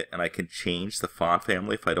little bit and I can change the font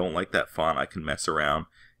family. If I don't like that font, I can mess around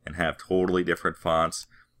and have totally different fonts,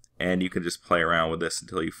 and you can just play around with this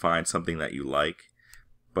until you find something that you like.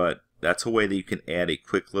 But that's a way that you can add a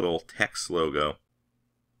quick little text logo.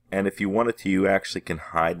 And if you wanted to, you actually can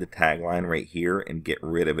hide the tagline right here and get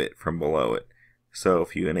rid of it from below it. So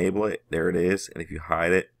if you enable it, there it is, and if you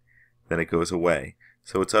hide it, then it goes away.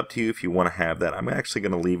 So it's up to you if you want to have that. I'm actually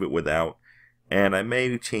going to leave it without, and I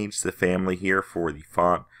may change the family here for the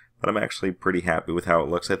font, but I'm actually pretty happy with how it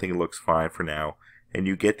looks. I think it looks fine for now, and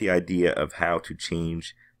you get the idea of how to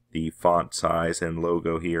change the font size and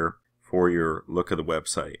logo here for your look of the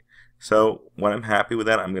website. So when I'm happy with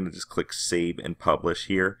that, I'm going to just click save and publish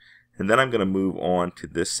here, and then I'm going to move on to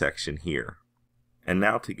this section here. And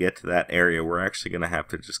now to get to that area, we're actually going to have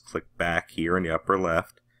to just click back here in the upper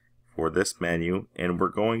left for this menu, and we're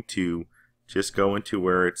going to just go into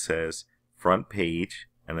where it says front page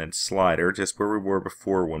and then slider, just where we were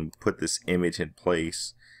before when we put this image in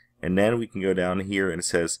place. And then we can go down here and it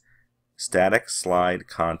says static slide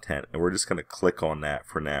content, and we're just going to click on that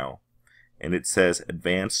for now. And it says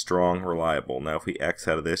advanced, strong, reliable. Now if we X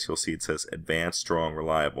out of this, you'll see it says advanced, strong,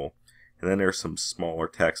 reliable, and then there's some smaller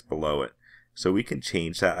text below it. So we can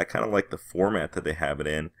change that. I kind of like the format that they have it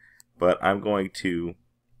in, but I'm going to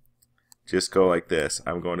just go like this.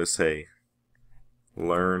 I'm going to say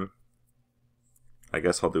learn. I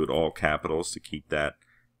guess I'll do it all capitals to keep that.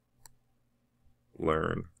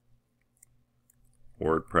 Learn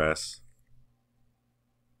WordPress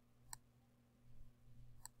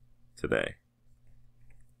today.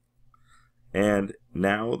 And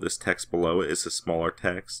now this text below it is a smaller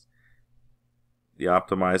text. The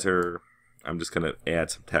optimizer, I'm just going to add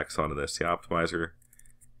some text onto this. The optimizer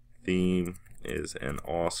theme is an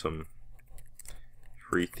awesome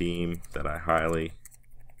free theme that I highly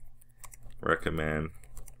recommend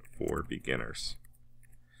for beginners.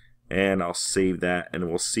 And I'll save that, and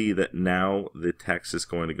we'll see that now the text is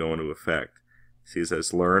going to go into effect. See, it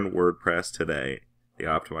says learn WordPress today. The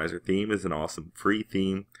optimizer theme is an awesome free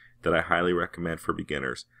theme that I highly recommend for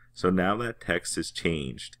beginners. So now that text is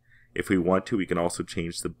changed. If we want to, we can also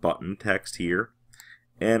change the button text here.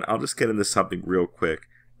 And I'll just get into something real quick.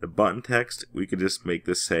 The button text, we could just make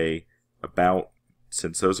this say about.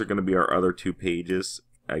 Since those are going to be our other two pages,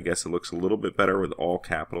 I guess it looks a little bit better with all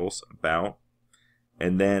capitals, about.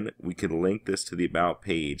 And then we can link this to the about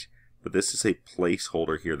page. But this is a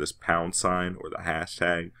placeholder here. This pound sign or the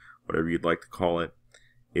hashtag, whatever you'd like to call it,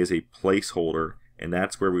 is a placeholder. And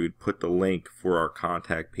that's where we would put the link for our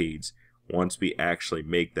contact page once we actually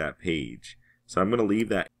make that page. So I'm going to leave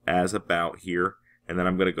that as about here, and then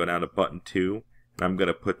I'm going to go down to button 2, and I'm going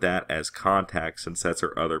to put that as contact since that's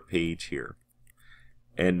our other page here.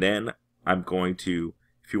 And then I'm going to,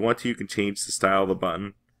 if you want to, you can change the style of the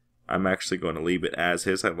button. I'm actually going to leave it as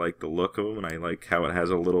is. I like the look of them, and I like how it has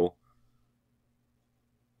a little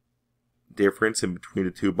difference in between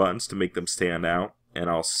the two buttons to make them stand out, and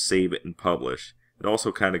I'll save it and publish. It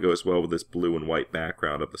also kind of goes well with this blue and white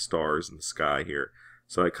background of the stars and the sky here.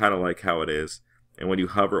 So I kind of like how it is. And when you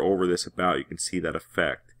hover over this about, you can see that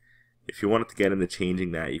effect. If you wanted to get into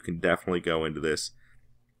changing that, you can definitely go into this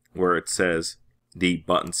where it says the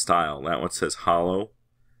button style. That one says hollow,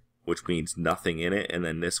 which means nothing in it. And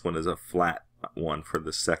then this one is a flat one for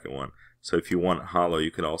the second one. So if you want it hollow,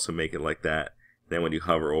 you can also make it like that. Then when you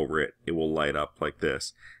hover over it, it will light up like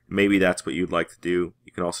this. Maybe that's what you'd like to do.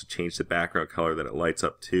 You can also change the background color that it lights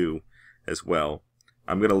up to as well.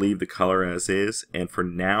 I'm going to leave the color as is, and for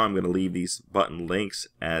now I'm going to leave these button links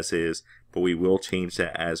as is, but we will change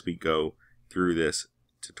that as we go through this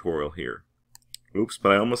tutorial here. Oops,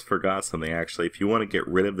 but I almost forgot something actually. If you want to get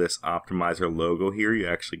rid of this optimizer logo here, you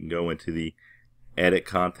actually can go into the edit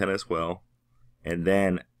content as well, and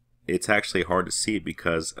then it's actually hard to see it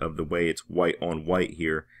because of the way it's white on white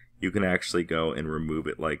here. You can actually go and remove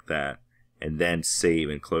it like that and then save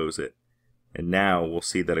and close it. And now we'll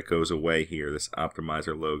see that it goes away here, this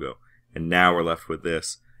optimizer logo. And now we're left with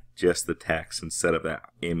this, just the text instead of that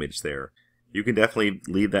image there. You can definitely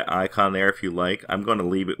leave that icon there if you like. I'm going to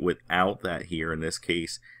leave it without that here in this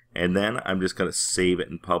case. And then I'm just going to save it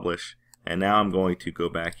and publish. And now I'm going to go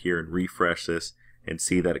back here and refresh this and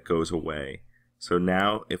see that it goes away. So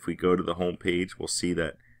now if we go to the home page, we'll see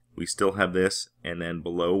that we still have this, and then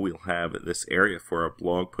below we'll have this area for our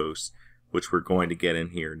blog posts, which we're going to get in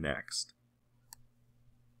here next.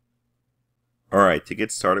 Alright, to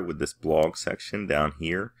get started with this blog section down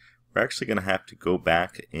here, we're actually going to have to go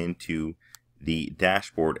back into the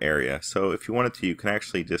dashboard area. So if you wanted to, you can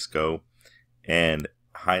actually just go and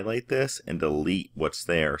highlight this and delete what's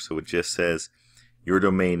there. So it just says your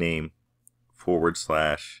domain name /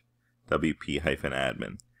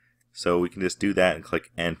 WP-admin. So we can just do that and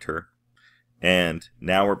click enter. And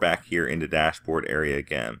now we're back here in the dashboard area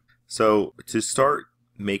again. So to start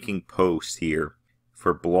making posts here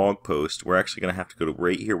for blog posts, we're actually going to have to go to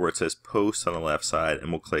right here where it says posts on the left side,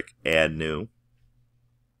 and we'll click add new.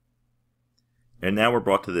 And now we're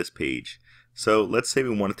brought to this page. So let's say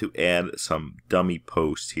we wanted to add some dummy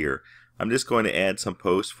posts here. I'm just going to add some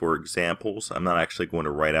posts for examples. I'm not actually going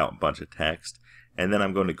to write out a bunch of text. And then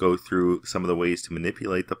I'm going to go through some of the ways to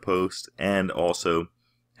manipulate the post and also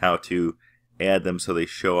how to add them so they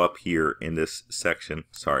show up here in this section.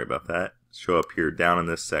 Sorry about that. Show up here down in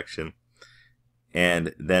this section.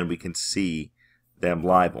 And then we can see them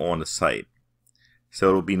live on the site. So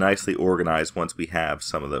it'll be nicely organized once we have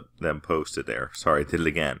some of them posted there. Sorry, I did it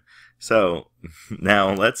again. So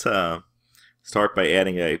now let's start by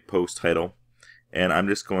adding a post title. And I'm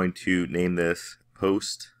just going to name this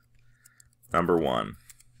post number 1.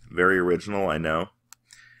 Very original, I know.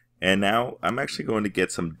 And now I'm actually going to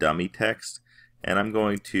get some dummy text, and I'm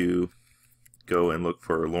going to go and look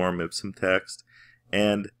for lorem ipsum text.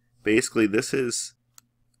 And basically this is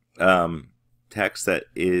text that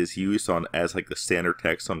is used on as like the standard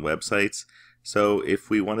text on websites. So if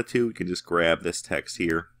we wanted to, we can just grab this text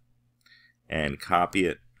here and copy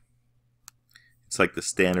it. It's like the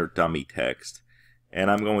standard dummy text. And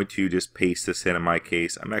I'm going to just paste this in my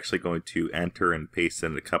case. I'm actually going to enter and paste it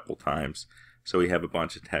in a couple times so we have a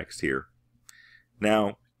bunch of text here.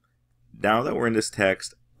 Now that we're in this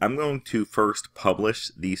text, I'm going to first publish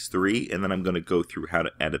these 3, and then I'm going to go through how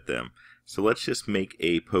to edit them. So let's just make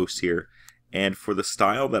a post here. And for the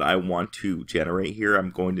style that I want to generate here,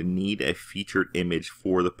 I'm going to need a featured image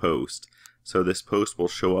for the post. So this post will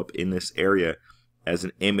show up in this area as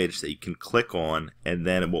an image that you can click on, and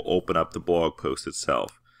then it will open up the blog post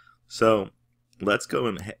itself. So let's go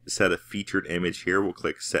and set a featured image here. We'll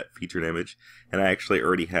click set featured image, and I actually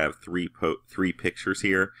already have three pictures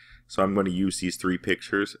here, so I'm going to use these 3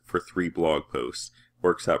 pictures for 3 blog posts.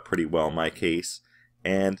 Works out pretty well in my case.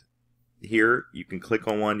 And here you can click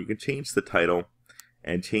on one, you can change the title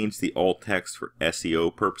and change the alt text for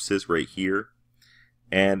SEO purposes right here.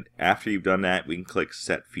 And after you've done that, we can click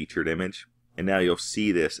set featured image. And now you'll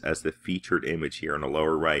see this as the featured image here on the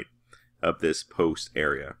lower right of this post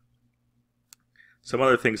area. Some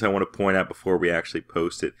other things I want to point out before we actually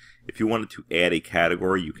post it. If you wanted to add a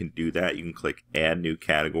category, you can do that. You can click add new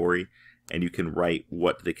category, and you can write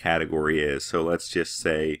what the category is. So let's just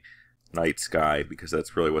say night sky, because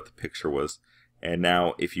that's really what the picture was. And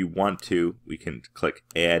now if you want to, we can click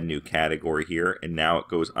add new category here, and now it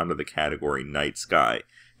goes under the category night sky.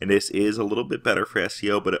 And this is a little bit better for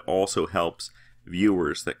SEO, but it also helps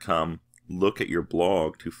viewers that come look at your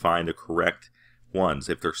blog to find the correct ones.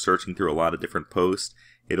 If they're searching through a lot of different posts,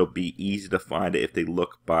 it'll be easy to find it if they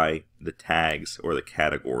look by the tags or the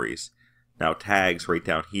categories. Now tags right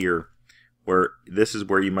down here, where this is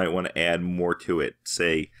where you might want to add more to it.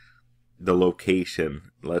 Say the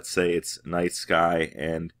location. Let's say it's night sky,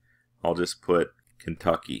 and I'll just put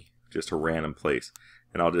Kentucky, just a random place.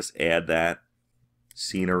 And I'll just add that.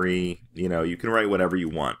 Scenery, you can write whatever you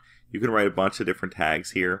want. You can write a bunch of different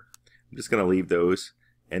tags here. I'm just going to leave those.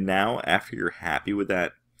 And now after you're happy with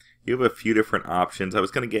that, you have a few different options. I was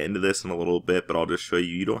going to get into this in a little bit, but I'll just show you.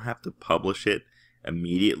 You don't have to publish it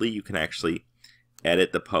immediately, you can actually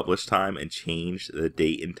edit the publish time and change the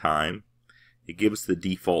date and time. It gives the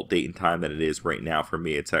default date and time that it is right now. For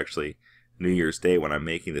me, it's actually New Year's Day when I'm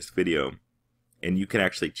making this video. And you can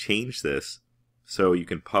actually change this so you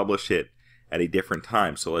can publish it at a different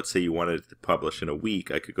time. So let's say you wanted to publish in a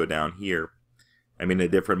week. I could go down here. A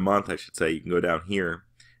different month, I should say. You can go down here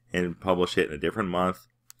and publish it in a different month,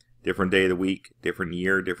 different day of the week, different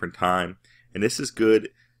year, different time. And this is good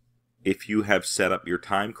if you have set up your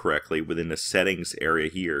time correctly within the settings area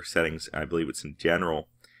here. Settings, I believe it's in general,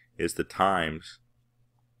 is the times.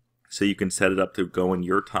 So you can set it up to go in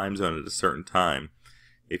your time zone at a certain time.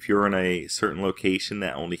 If you're in a certain location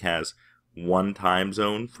that only has one time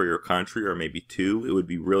zone for your country, or maybe two, it would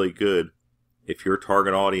be really good if your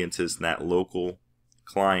target audience is that local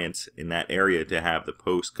clients in that area to have the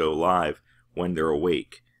post go live when they're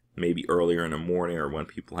awake, maybe earlier in the morning or when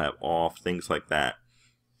people have off, things like that.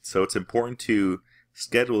 So it's important to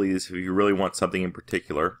schedule these if you really want something in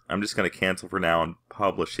particular. I'm just going to cancel for now and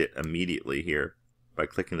publish it immediately here by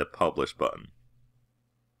clicking the publish button.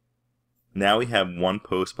 Now we have one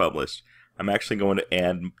post published. I'm actually going to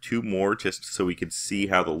add 2 more just so we can see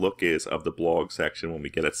how the look is of the blog section when we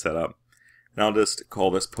get it set up. And I'll just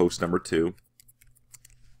call this post number 2.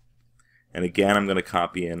 And again, I'm going to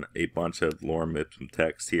copy in a bunch of lorem ipsum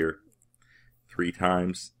text here 3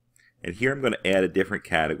 times. And here I'm going to add a different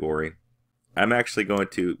category. I'm actually going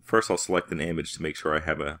to, first I'll select an image to make sure I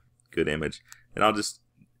have a good image. And I'll just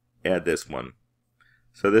add this one.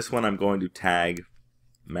 So this one I'm going to tag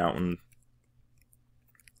mountains,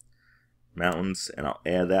 and I'll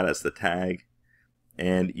add that as the tag.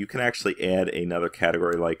 And you can actually add another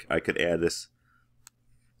category, like I could add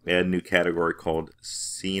a new category called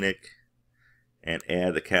scenic, and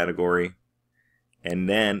add the category. And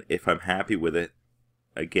then if I'm happy with it,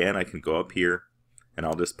 again, I can go up here and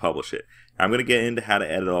I'll just publish it. I'm going to get into how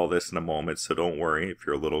to edit all this in a moment, so don't worry if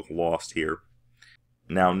you're a little lost here.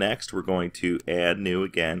 Now next we're going to add new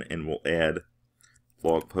again, and we'll add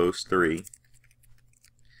blog post 3.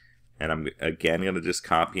 And I'm again going to just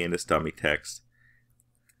copy in this dummy text.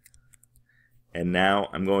 And now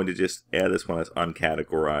I'm going to just add this one as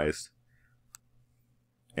uncategorized.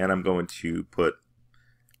 And I'm going to put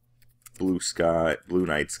blue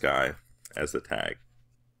night sky as the tag.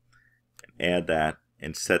 And add that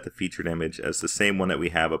and set the featured image as the same one that we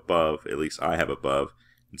have above, at least I have above,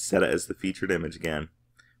 and set it as the featured image again.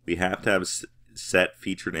 We have to have set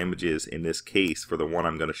featured images in this case for the one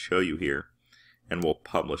I'm going to show you here, and we'll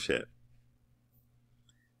publish it.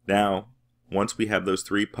 Now, once we have those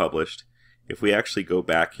 3 published, if we actually go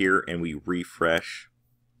back here and we refresh,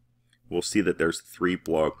 we'll see that there's 3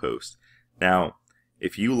 blog posts. Now,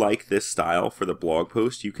 if you like this style for the blog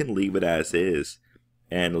post, you can leave it as is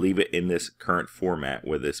and leave it in this current format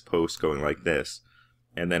with this post going like this,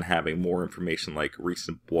 and then having more information like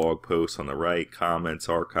recent blog posts on the right, comments,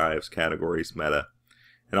 archives, categories, meta.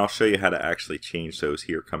 And I'll show you how to actually change those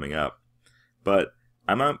here coming up. But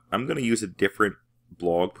I'm going to use a different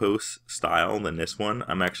blog post style than this one.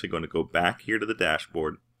 I'm actually going to go back here to the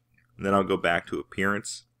dashboard, and then I'll go back to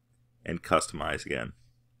appearance and customize again.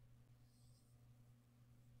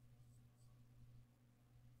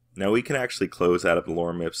 Now we can actually close out of the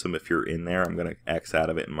lorem ipsum if you're in there. I'm going to X out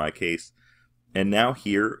of it in my case. And now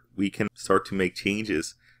here we can start to make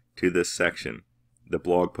changes to this section, the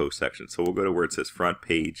blog post section. So we'll go to where it says front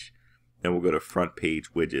page, then we'll go to front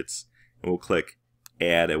page widgets, and we'll click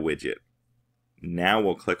add a widget. Now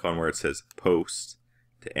we'll click on where it says post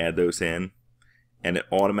to add those in, and it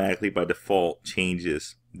automatically by default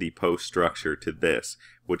changes the post structure to this,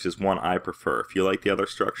 which is one I prefer. If you like the other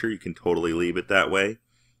structure, you can totally leave it that way.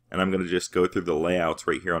 And I'm going to just go through the layouts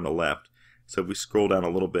right here on the left. So if we scroll down a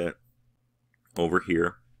little bit over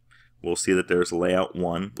here, we'll see that there's layout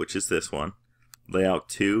 1, which is this one. Layout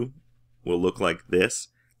 2 will look like this,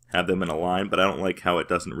 have them in a line, but I don't like how it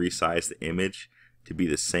doesn't resize the image to be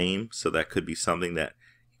the same. So that could be something that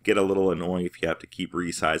get a little annoying if you have to keep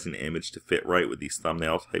resizing the image to fit right with these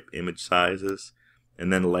thumbnail type image sizes.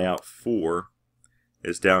 And then layout 4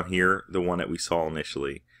 is down here, the one that we saw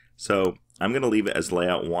initially. So I'm going to leave it as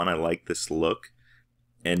layout 1. I like this look.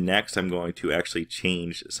 And next I'm going to actually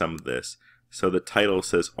change some of this. So the title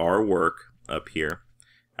says our work up here,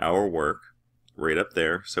 our work right up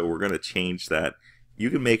there. So we're going to change that. You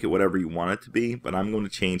can make it whatever you want it to be, but I'm going to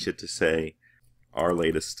change it to say our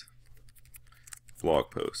latest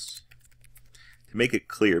blog post. To make it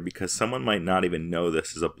clear, because someone might not even know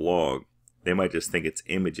this is a blog. They might just think it's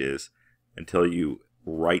images until you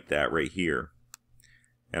write that right here.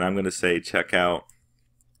 And I'm going to say check out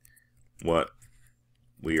what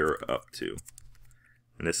we are up to.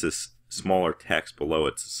 And this is smaller text below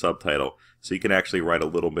its subtitle, so you can actually write a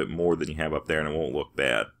little bit more than you have up there and it won't look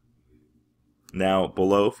bad. Now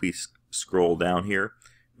below, if we scroll down here,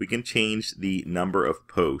 we can change the number of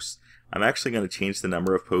posts. I'm actually going to change the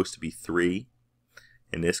number of posts to be 3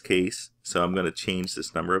 in this case, so I'm going to change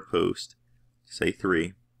this number of posts to say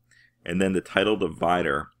 3, and then the title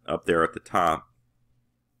divider up there at the top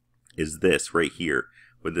is this right here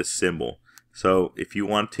with this symbol. So if you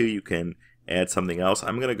want to, you can add something else.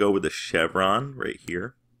 I'm going to go with the chevron right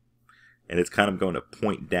here, and it's kind of going to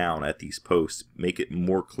point down at these posts, make it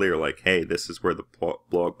more clear, like, hey, this is where the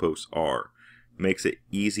blog posts are. Makes it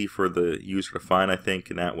easy for the user to find, I think,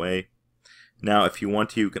 in that way. Now if you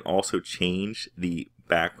want to, you can also change the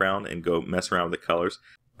background and go mess around with the colors,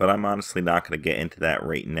 but I'm honestly not going to get into that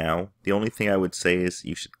right now. The only thing I would say is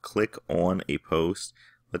you should click on a post.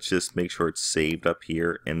 Let's just make sure it's saved up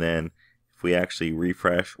here, and then if we actually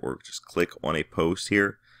refresh or just click on a post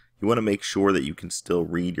here, you want to make sure that you can still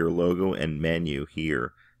read your logo and menu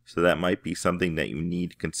here. So that might be something that you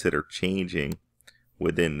need to consider changing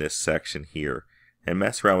within this section here. And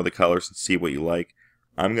mess around with the colors and see what you like.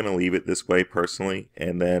 I'm going to leave it this way personally,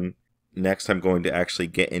 and then next I'm going to actually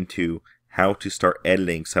get into how to start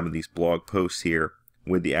editing some of these blog posts here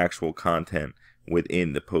with the actual content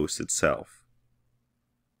within the post itself.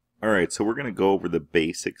 Alright, so we're going to go over the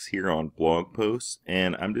basics here on blog posts,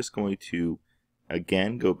 and I'm just going to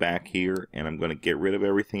again go back here and I'm going to get rid of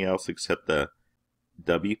everything else except the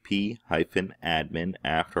WP-admin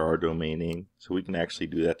after our domain name, so we can actually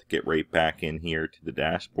do that to get right back in here to the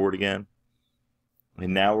dashboard again.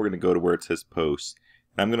 And now we're going to go to where it says posts.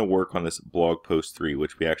 And I'm going to work on this blog post 3,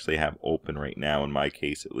 which we actually have open right now in my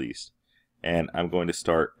case at least. And I'm going to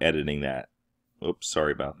start editing that. Oops,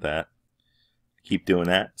 sorry about that. Keep doing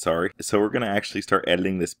that, sorry. So we're going to actually start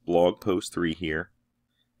editing this blog post 3 here.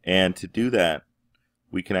 And to do that,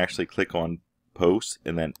 we can actually click on post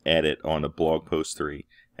and then edit on the blog post 3.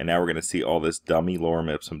 And now we're going to see all this dummy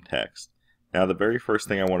lorem ipsum text. Now the very first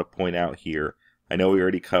thing I want to point out here, I know we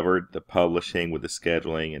already covered the publishing with the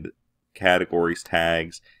scheduling and categories,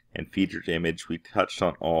 tags, and featured image. We touched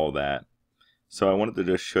on all that. So I wanted to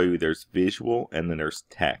just show you there's visual and then there's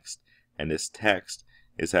text. And this text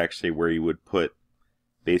is actually where you would put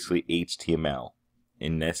basically HTML.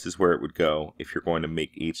 And this is where it would go if you're going to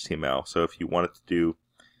make HTML. So if you wanted to do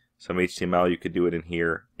some HTML, you could do it in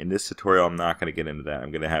here. In this tutorial, I'm not going to get into that.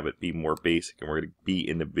 I'm going to have it be more basic, and we're going to be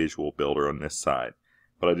in the visual builder on this side.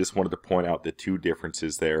 But I just wanted to point out the two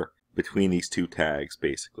differences there between these two tags,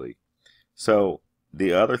 basically. So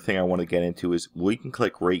the other thing I want to get into is we can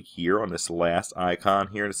click right here on this last icon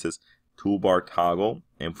here, and it says toolbar toggle.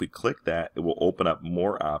 And if we click that, it will open up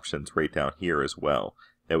more options right down here as well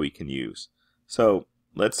that we can use. So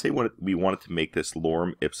let's say we wanted to make this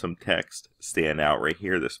lorem ipsum text stand out right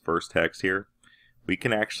here, this first text here. We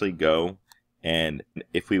can actually go, and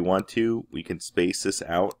if we want to, we can space this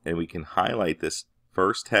out and we can highlight this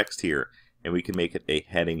first text here, and we can make it a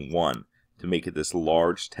heading 1 to make it this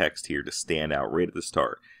large text here to stand out right at the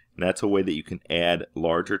start. And that's a way that you can add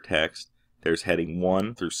larger text. There's heading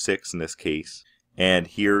 1 through 6 in this case, and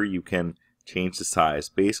here you can change the size.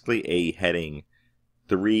 Basically a heading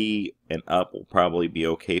 3 and up will probably be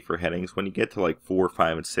okay for headings. When you get to like 4,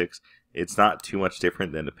 5, and 6, it's not too much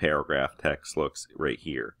different than the paragraph text looks right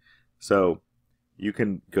here. So you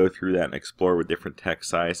can go through that and explore with different text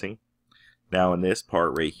sizing. Now in this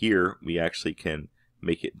part right here, we actually can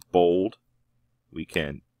make it bold. We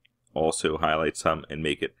can also highlight some and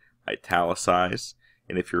make it italicized.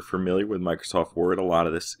 And if you're familiar with Microsoft Word, a lot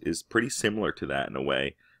of this is pretty similar to that in a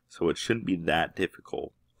way, so it shouldn't be that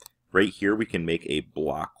difficult. Right here we can make a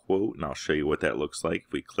block quote, and I'll show you what that looks like.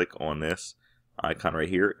 If we click on this icon right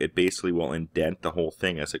here, it basically will indent the whole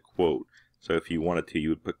thing as a quote. So if you wanted to, you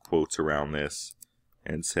would put quotes around this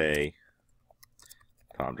and say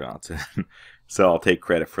Tom Johnson. So I'll take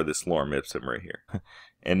credit for this lorem ipsum right here.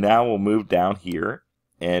 And now we'll move down here,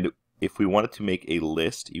 and if we wanted to make a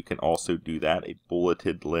list, you can also do that, a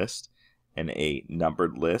bulleted list and a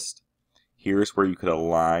numbered list. Here's where you could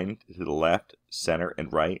align to the left, center,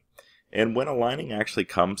 and right. And when aligning actually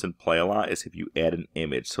comes in play a lot is if you add an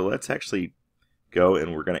image. So let's actually go,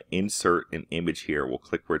 and we're going to insert an image here. We'll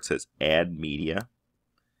click where it says add media.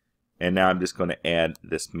 And now I'm just going to add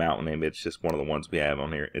this mountain image, just one of the ones we have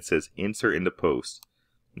on here. It says insert into post.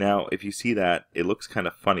 Now if you see that, it looks kind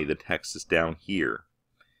of funny. The text is down here.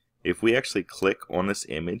 If we actually click on this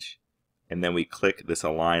image and then we click this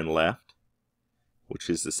align left, which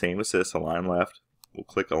is the same as this, align left, we'll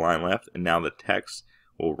click align left, and now the text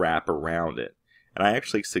will wrap around it. And I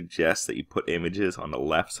actually suggest that you put images on the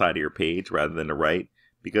left side of your page rather than the right,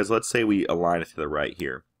 because let's say we align it to the right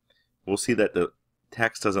here. we'll see that the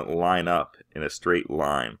text doesn't line up in a straight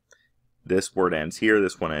line. This word ends here,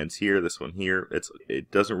 this one ends here, this one here.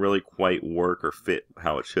 It doesn't really quite work or fit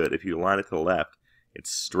how it should. If you line it to the left,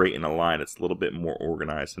 it's straight in a line. It's a little bit more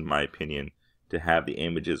organized, in my opinion, to have the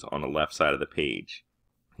images on the left side of the page.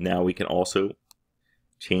 Now we can also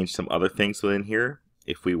change some other things within here.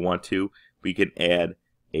 If we want to, we can add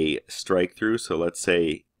a strike through. So let's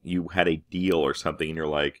say you had a deal or something and you're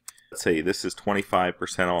like, let's say this is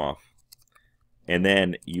 25% off, and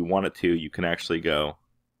then you want it to, you can actually go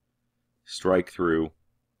strike through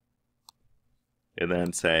and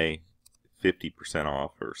then say 50%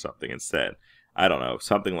 off or something instead. I don't know,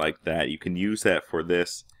 something like that. You can use that for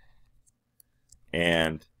this,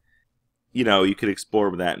 and you know, you could explore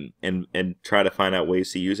with that and try to find out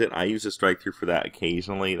ways to use it. I use a strike through for that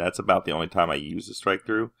occasionally. That's about the only time I use a strike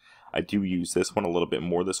through. I do use this one a little bit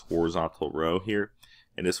more, this horizontal row here.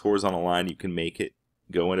 And this horizontal line, you can make it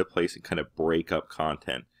go into place and kind of break up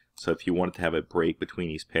content. So if you wanted to have a break between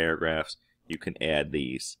these paragraphs, you can add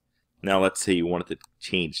these. Now let's say you wanted to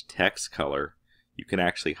change text color. You can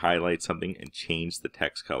actually highlight something and change the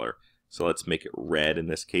text color. So let's make it red in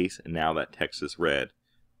this case, and now that text is red.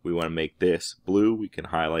 We want to make this blue, we can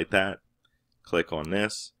highlight that, click on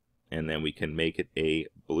this, and then we can make it a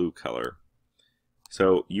blue color.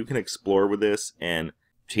 So you can explore with this and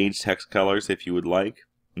change text colors if you would like.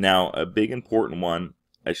 Now a big important one,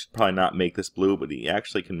 I should probably not make this blue, but you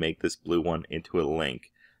actually can make this blue one into a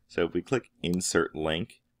link. So if we click Insert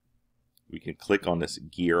Link, we can click on this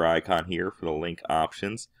gear icon here for the link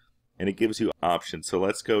options, and it gives you options. So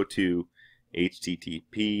let's go to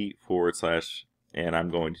http:// and I'm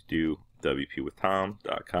going to do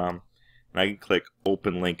wpwithtom.com, and I can click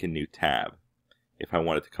Open Link in New Tab. If I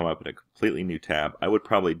wanted to come up in a completely new tab, I would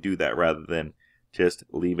probably do that rather than just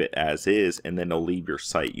leave it as is and then they'll leave your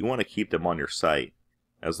site. You want to keep them on your site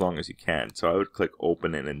as long as you can. So I would click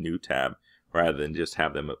Open in a new tab rather than just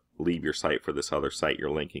have them leave your site for this other site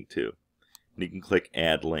you're linking to. And you can click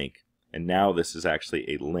Add Link, and now this is actually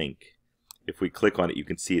a link. If we click on it, you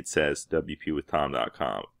can see it says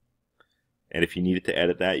wpwithtom.com. And if you needed to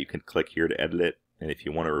edit that, you can click here to edit it. And if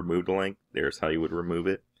you want to remove the link, there's how you would remove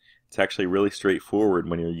it. It's actually really straightforward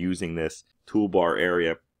when you're using this toolbar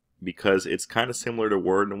area, because it's kind of similar to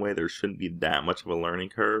Word in a way. There shouldn't be that much of a learning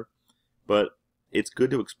curve, but it's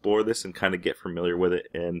good to explore this and kind of get familiar with it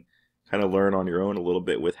and kind of learn on your own a little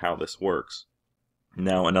bit with how this works.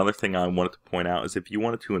 Now another thing I wanted to point out is if you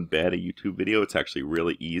wanted to embed a YouTube video, it's actually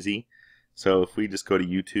really easy. So if we just go to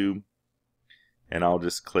YouTube, and I'll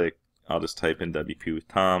just type in WP with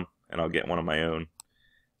Tom, and I'll get one of my own.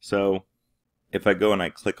 So if I go and I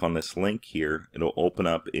click on this link here, it'll open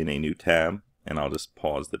up in a new tab, and I'll just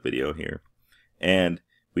pause the video here. And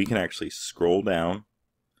we can actually scroll down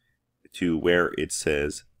to where it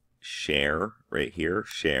says share right here,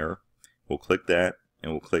 share. We'll click that,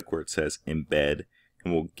 and we'll click where it says embed,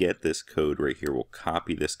 and we'll get this code right here. We'll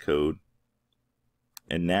copy this code.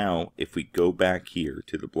 And now if we go back here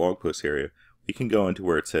to the blog post area, we can go into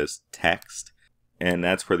where it says text, and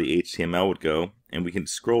that's where the HTML would go. And we can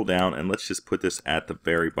scroll down, and let's just put this at the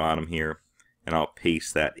very bottom here, and I'll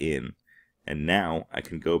paste that in. And now I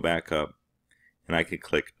can go back up, and I can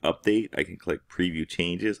click update, I can click preview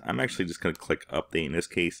changes. I'm actually just going to click update in this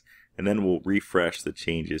case, and then we'll refresh the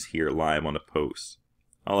changes here live on the post.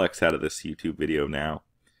 I'll X out of this YouTube video now,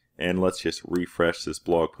 and let's just refresh this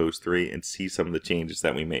blog post 3 and see some of the changes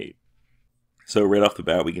that we made. So right off the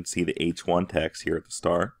bat, we can see the H1 text here at the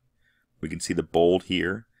start. We can see the bold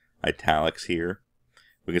here, italics here.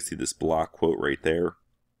 We can see this block quote right there.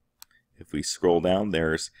 If we scroll down,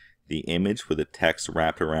 there's the image with the text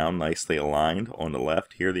wrapped around, nicely aligned on the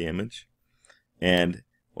left here, the image. And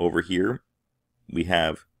over here, we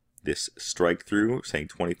have this strike through saying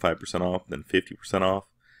 25% off, then 50% off.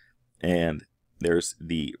 And there's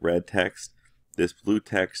the red text. This blue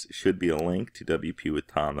text should be a link to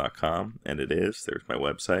wpwithtom.com, and it is. There's my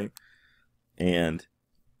website. And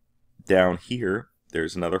down here,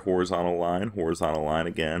 there's another horizontal line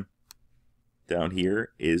again. Down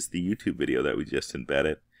here is the YouTube video that we just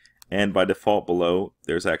embedded. And by default below,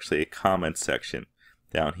 there's actually a comment section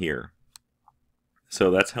down here. So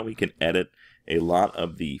that's how we can edit a lot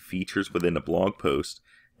of the features within a blog post.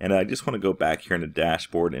 And I just want to go back here in the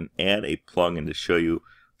dashboard and add a plugin to show you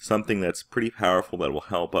something that's pretty powerful that will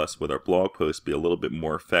help us with our blog posts be a little bit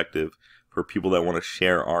more effective for people that want to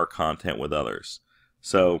share our content with others.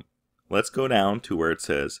 So let's go down to where it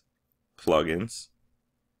says plugins,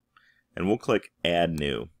 and we'll click add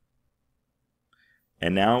new.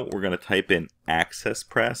 And now we're going to type in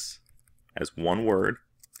AccessPress as one word,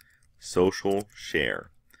 social share.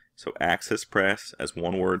 So Access Press as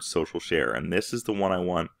one word, social share. And this is the one I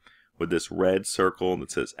want with this red circle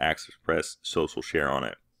that says Access Press social share on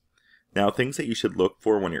it. Now, things that you should look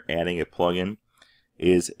for when you're adding a plugin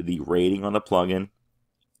is the rating on the plugin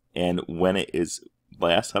and when it is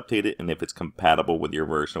last updated and if it's compatible with your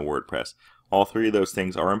version of WordPress. All three of those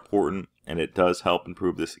things are important, and it does help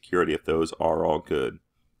improve the security if those are all good.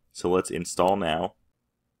 So let's install now,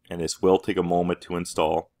 and this will take a moment to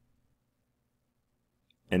install.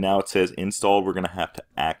 And now it says installed. We're going to have to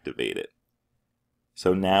activate it.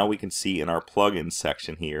 So now we can see in our plugins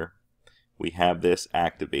section here, we have this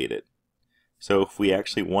activated. So if we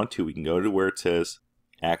actually want to, we can go to where it says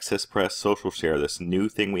Access Press Social Share, this new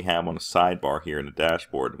thing we have on the sidebar here in the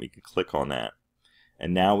dashboard, and we can click on that.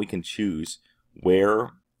 And now we can choose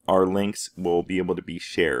where our links will be able to be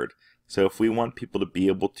shared. So if we want people to be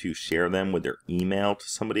able to share them with their email to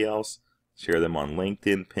somebody else, share them on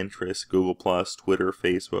LinkedIn, Pinterest, Google+, Twitter,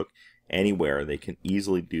 Facebook, anywhere, they can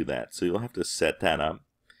easily do that. So you'll have to set that up.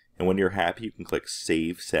 And when you're happy, you can click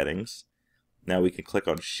Save Settings. Now we can click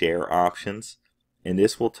on Share Options, and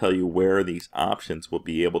this will tell you where these options will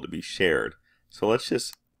be able to be shared. So let's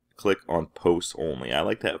just click on Posts Only. I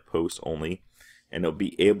like to have Posts Only, and it'll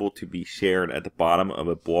be able to be shared at the bottom of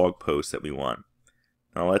a blog post that we want.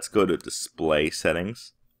 Now let's go to Display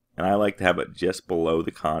Settings, and I like to have it just below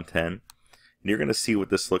the content. And you're going to see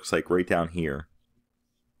what this looks like right down here.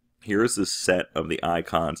 Here's the set of the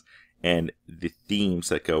icons and the themes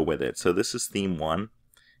that go with it. So this is theme 1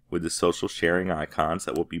 with the social sharing icons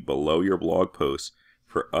that will be below your blog post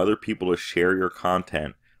for other people to share your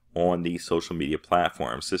content on these social media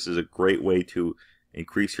platforms. This is a great way to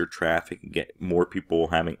increase your traffic and get more people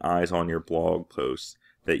having eyes on your blog posts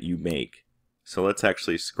that you make. So let's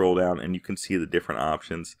actually scroll down and you can see the different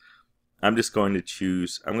options. I'm just going to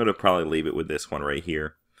choose, I'm going to probably leave it with this one right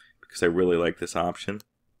here because I really like this option.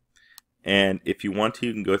 And if you want to,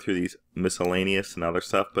 you can go through these miscellaneous and other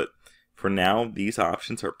stuff, but for now, these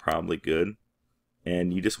options are probably good,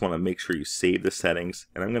 and you just want to make sure you save the settings.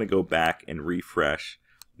 And I'm going to go back and refresh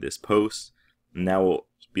this post. And now we'll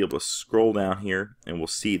be able to scroll down here, and we'll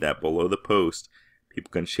see that below the post,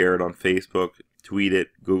 people can share it on Facebook, tweet it,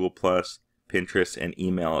 Google+, Pinterest, and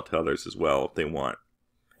email it to others as well if they want.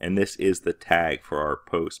 And this is the tag for our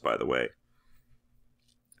post, by the way.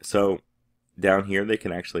 So down here, they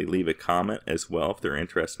can actually leave a comment as well if they're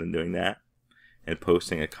interested in doing that. And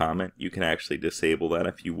posting a comment, you can actually disable that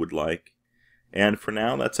if you would like. And for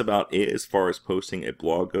now, that's about it as far as posting a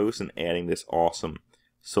blog goes and adding this awesome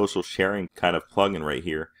social sharing kind of plugin right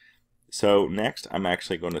here. So next, I'm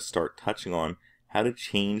actually going to start touching on how to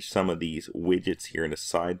change some of these widgets here in the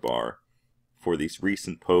sidebar for these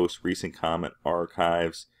recent posts, recent comment,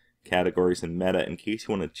 archives, categories, and meta in case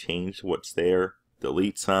you want to change what's there,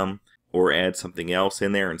 delete some, or add something else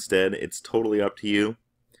in there instead. It's totally up to you.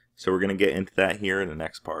 So we're going to get into that here in the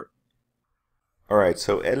next part. Alright,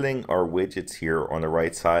 so editing our widgets here on the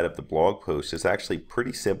right side of the blog post is actually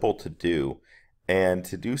pretty simple to do. And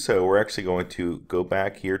to do so, we're actually going to go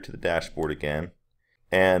back here to the dashboard again.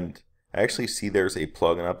 And I actually see there's a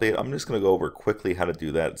plugin update. I'm just going to go over quickly how to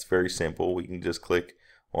do that. It's very simple. We can just click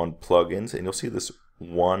on plugins, and you'll see this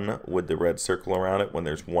 1 with the red circle around it when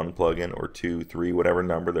there's 1 plugin or 2, 3, whatever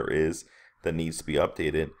number there is that needs to be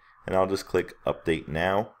updated. And I'll just click Update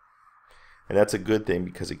Now. And that's a good thing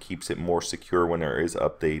because it keeps it more secure when there is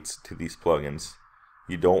updates to these plugins.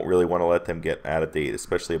 You don't really want to let them get out of date,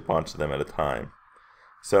 especially a bunch of them at a time.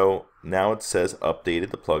 So now it says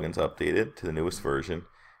updated, the plugin's updated to the newest version.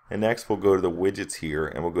 And next we'll go to the widgets here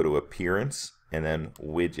and we'll go to Appearance and then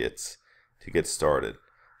Widgets to get started.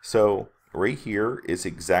 So right here is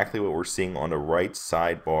exactly what we're seeing on the right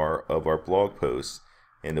sidebar of our blog posts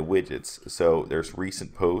in the widgets. So there's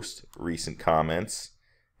recent posts, recent comments,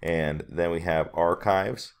 and then we have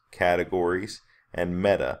archives, categories, and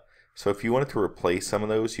meta. So if you wanted to replace some of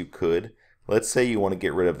those, you could. Let's say you want to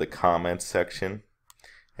get rid of the comments section,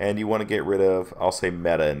 and you want to get rid of, I'll say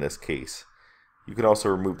meta in this case. You could also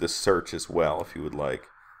remove the search as well if you would like.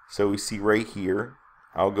 So we see right here,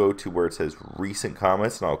 I'll go to where it says recent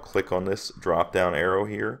comments, and I'll click on this drop down arrow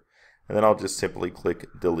here, and then I'll just simply click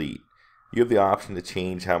delete. You have the option to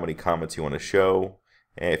change how many comments you want to show.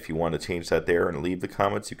 And if you want to change that there and leave the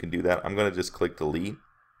comments, you can do that. I'm going to just click delete.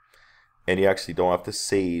 And you actually don't have to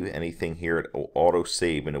save anything here. It will auto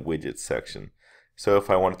save in the widgets section. So if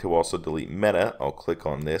I wanted to also delete meta, I'll click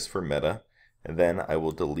on this for meta. And then I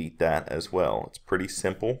will delete that as well. It's pretty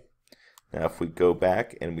simple. Now if we go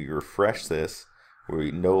back and we refresh this,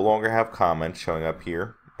 we no longer have comments showing up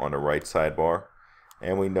here on the right sidebar.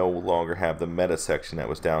 And we no longer have the meta section that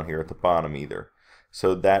was down here at the bottom either.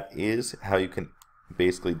 So that is how you can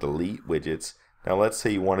basically delete widgets. Now let's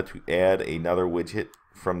say you wanted to add another widget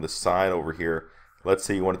from the side over here. Let's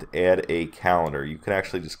say you wanted to add a calendar. You can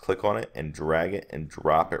actually just click on it and drag it and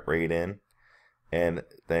drop it right in, and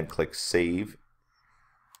then click save.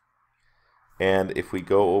 And if we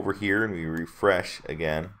go over here and we refresh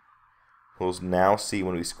again, we'll now see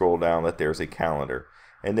when we scroll down that there's a calendar.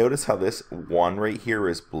 And notice how this one right here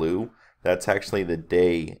is blue. That's actually the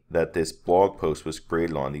day that this blog post was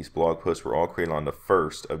created on. These blog posts were all created on the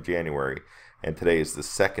 1st of January, and today is the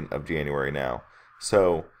 2nd of January now.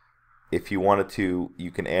 So if you wanted to,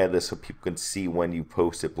 you can add this so people can see when you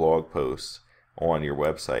posted blog posts on your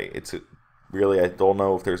website. It's really, I don't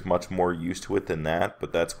know if there's much more use to it than that,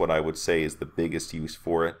 but that's what I would say is the biggest use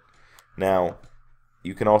for it. Now,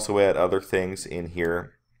 you can also add other things in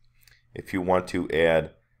here. If you want to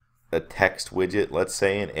add a text widget, let's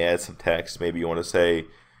say, and add some text, maybe you want to say,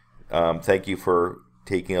 thank you for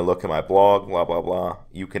taking a look at my blog, blah, blah, blah.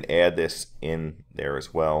 You can add this in there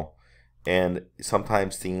as well. And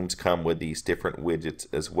sometimes themes come with these different widgets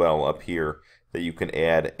as well up here that you can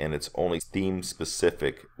add, and it's only theme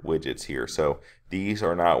specific widgets here. So these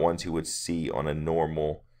are not ones you would see on a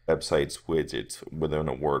normal website's widgets within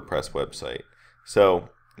a WordPress website. So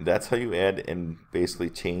that's how you add and basically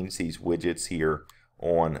change these widgets here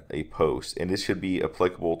on a post, and this should be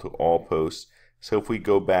applicable to all posts. So if we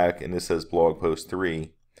go back and this says blog post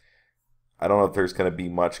 3, I don't know if there's going to be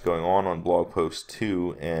much going on blog post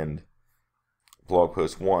 2 and blog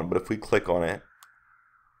post 1, but if we click on it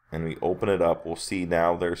and we open it up, we'll see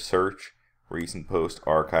now there's search, recent post,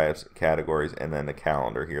 archives, categories, and then the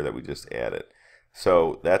calendar here that we just added.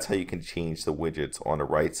 So that's how you can change the widgets on the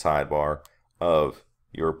right sidebar of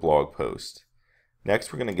your blog post.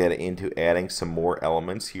 Next, we're going to get into adding some more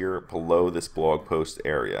elements here below this blog post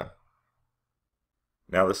area.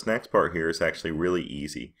 Now this next part here is actually really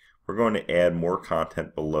easy. We're going to add more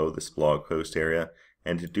content below this blog post area,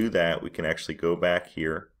 and to do that we can actually go back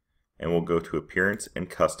here and we'll go to Appearance and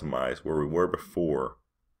Customize where we were before.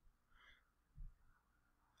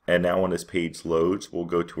 And now when this page loads, we'll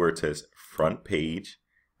go to where it says Front Page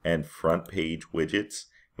and Front Page Widgets,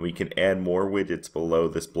 and we can add more widgets below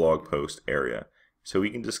this blog post area. So we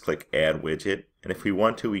can just click Add Widget, and if we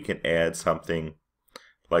want to, we can add something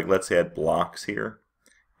like, let's add blocks here,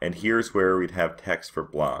 and here's where we'd have text for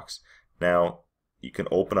blocks. Now you can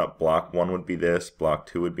open up block 1 would be this, block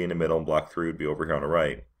 2 would be in the middle, and block 3 would be over here on the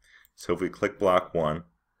right. So if we click block 1,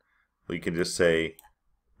 we can just say,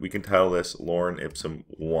 we can title this Lorem Ipsum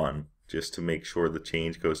 1 just to make sure the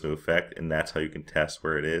change goes into effect, and that's how you can test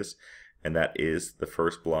where it is, and that is the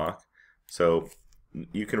first block. So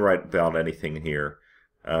you can write about anything here.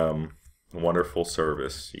 Wonderful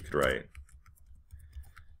service, you could write.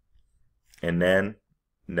 And then,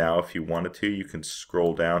 now if you wanted to, you can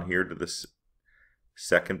scroll down here to this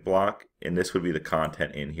second block, and this would be the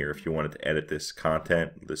content in here. If you wanted to edit this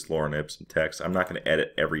content, this Lorem Ipsum text, I'm not going to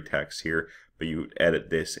edit every text here, but you would edit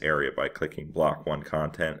this area by clicking block 1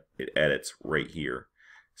 content. It edits right here.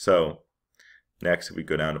 So, next if we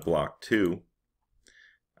go down to block 2,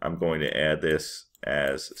 I'm going to add this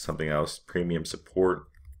as something else, premium support.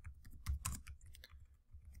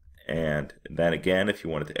 And then again, if you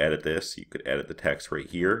wanted to edit this, you could edit the text right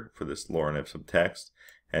here for this Lorem Ipsum text.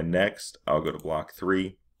 And next, I'll go to block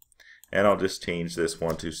 3, and I'll just change this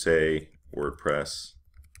one to say WordPress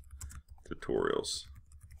tutorials.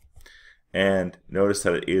 And notice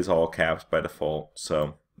that it is all caps by default,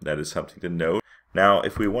 so that is something to note. Now,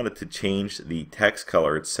 if we wanted to change the text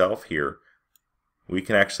color itself here, we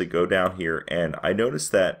can actually go down here, and I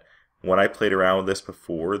noticed that when I played around with this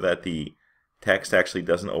before that the text actually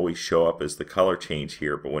doesn't always show up as the color change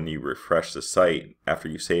here, but when you refresh the site, after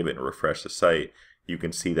you save it and refresh the site, you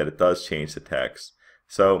can see that it does change the text.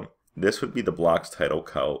 So this would be the block's title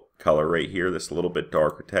color right here, this little bit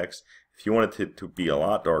darker text. If you wanted it to be a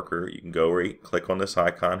lot darker, you can go right click on this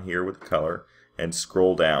icon here with the color and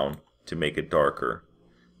scroll down to make it darker.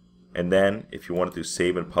 And then if you wanted to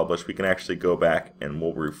save and publish, we can actually go back and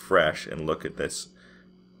we'll refresh and look at this,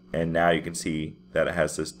 and now you can see that it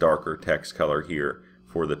has this darker text color here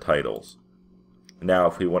for the titles. Now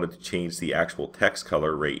if we wanted to change the actual text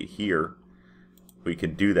color right here, we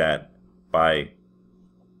can do that by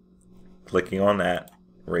clicking on that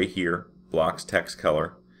right here, blocks text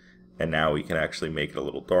color, and now we can actually make it a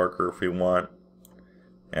little darker if we want,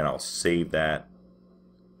 and I'll save that.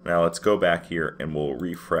 Now let's go back here and we'll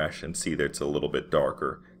refresh and see that it's a little bit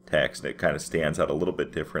darker text, and it kind of stands out a little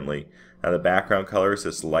bit differently. Now the background color is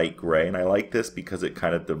this light gray, and I like this because it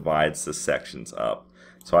kind of divides the sections up.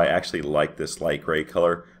 So I actually like this light gray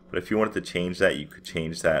color, but if you wanted to change that, you could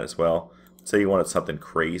change that as well. Say you wanted something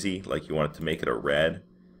crazy, like you wanted to make it a red,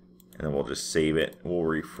 and then we'll just save it. We'll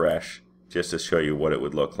refresh just to show you what it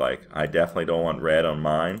would look like. I definitely don't want red on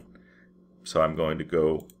mine, so I'm going to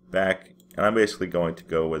go back, and I'm basically going to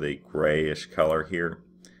go with a grayish color here,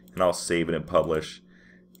 and I'll save it and publish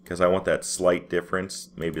because I want that slight difference.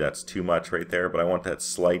 Maybe that's too much right there, but I want that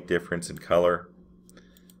slight difference in color.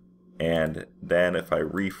 And then if I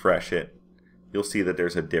refresh it, you'll see that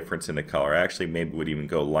there's a difference in the color. Actually, maybe would even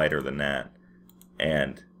go lighter than that.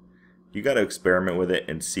 And you got to experiment with it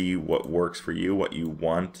and see what works for you, what you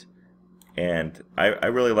want. And I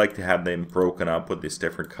really like to have them broken up with this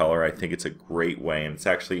different color. I think it's a great way, and it's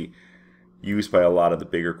actually used by a lot of the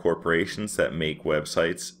bigger corporations that make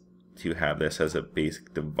websites to have this as a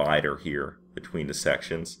basic divider here between the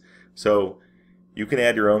sections. So you can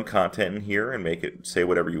add your own content in here and make it say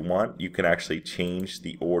whatever you want. You can actually change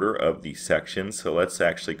the order of the sections. So let's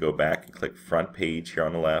actually go back and click front page here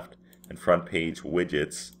on the left and front page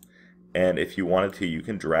widgets. And if you wanted to, you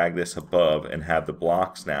can drag this above and have the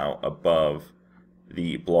blocks now above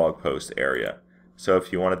the blog post area. So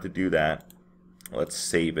if you wanted to do that, let's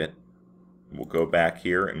save it. We'll go back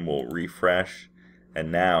here and we'll refresh.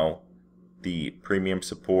 And now the premium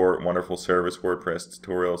support, wonderful service, WordPress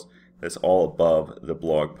tutorials, that's all above the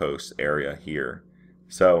blog post area here.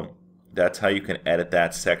 So that's how you can edit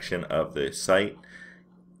that section of the site.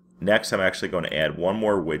 Next, I'm actually going to add one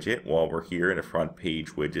more widget while we're here in the front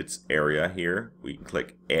page widgets area here. We can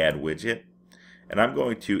click add widget, and I'm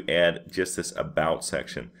going to add just this about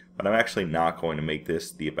section, but I'm actually not going to make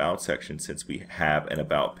this the about section since we have an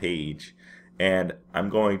about page. And I'm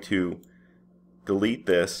going to delete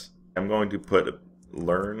this. I'm going to put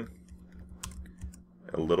learn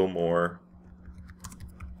a little more,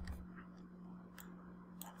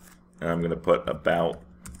 and I'm going to put about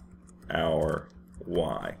our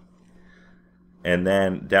why. And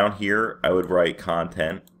then down here I would write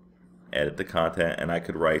content, edit the content, and I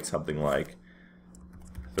could write something like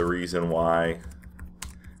the reason why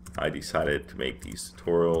I decided to make these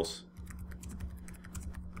tutorials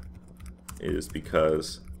is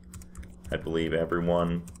because I believe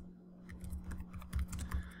everyone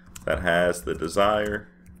that has the desire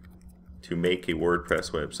to make a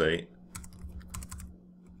WordPress website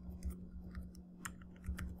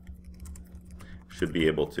should be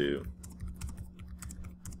able to,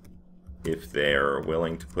 if they're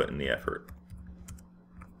willing to put in the effort.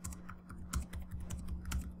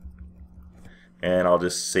 And I'll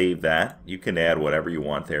just save that. You can add whatever you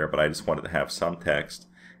want there, but I just wanted to have some text.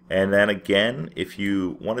 And then again, if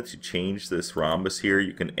you wanted to change this rhombus here,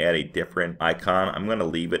 you can add a different icon. I'm going to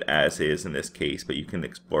leave it as is in this case, but you can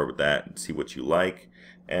explore with that and see what you like.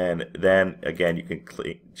 And then again, you can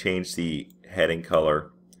change the heading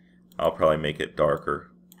color. I'll probably make it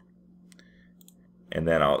darker. And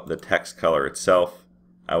then the text color itself,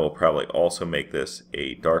 I will probably also make this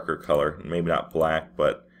a darker color. Maybe not black,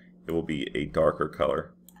 but it will be a darker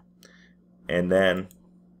color. And then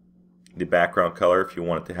the background color, if you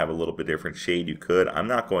wanted to have a little bit different shade, you could. I'm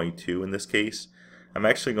not going to in this case. I'm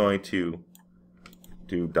actually going to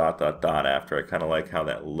do ... after. I kind of like how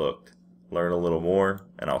that looked. Learn a little more,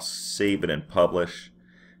 and I'll save it and publish.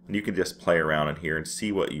 And you can just play around in here and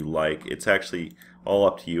see what you like. It's actually all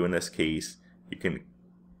up to you in this case. You can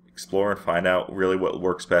explore and find out really what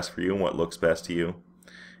works best for you and what looks best to you.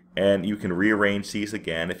 And you can rearrange these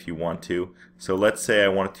again if you want to. So let's say I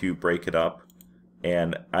wanted to break it up.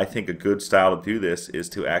 And I think a good style to do this is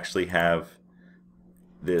to actually have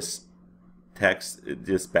this text,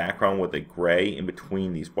 this background with a gray in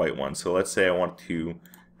between these white ones. So let's say I want to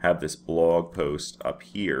have this blog post up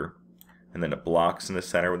here, and then the blocks in the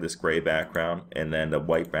center with this gray background, and then the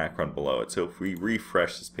white background below it. So if we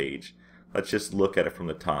refresh this page, let's just look at it from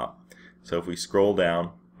the top. So if we scroll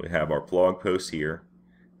down, we have our blog post here,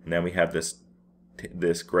 and then we have this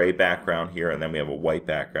gray background here, and then we have a white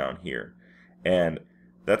background here. And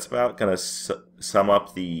that's about going to sum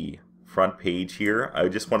up the front page here. I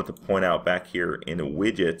just wanted to point out back here in the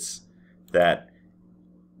widgets that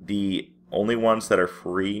the only ones that are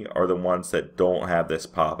free are the ones that don't have this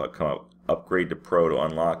pop-up come up. Upgrade to Pro to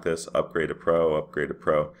unlock this, upgrade to Pro, upgrade to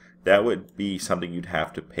Pro. That would be something you'd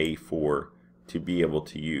have to pay for to be able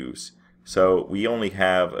to use. So we only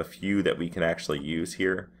have a few that we can actually use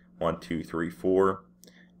here. 1, 2, 3, 4.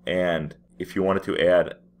 And if you wanted to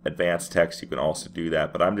add advanced text, you can also do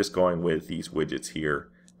that, but I'm just going with these widgets here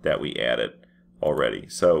that we added already.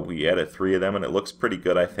 So we added 3 of them, and it looks pretty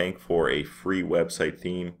good, I think, for a free website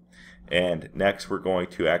theme. And next we're going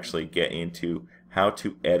to actually get into how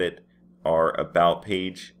to edit our about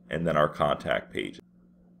page and then our contact page.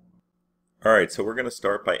 Alright, so we're going to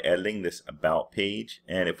start by editing this About page,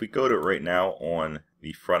 and if we go to it right now on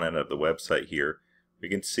the front end of the website here, we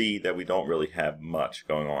can see that we don't really have much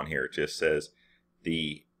going on here. It just says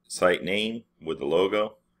the site name with the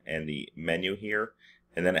logo and the menu here,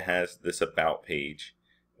 and then it has this About page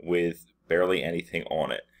with barely anything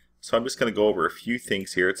on it. So I'm just going to go over a few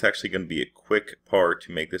things here. It's actually going to be a quick part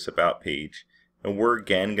to make this About page, and we're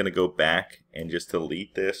again going to go back and just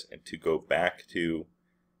delete this and to go back to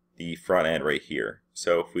the front end right here.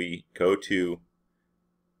 So if we go to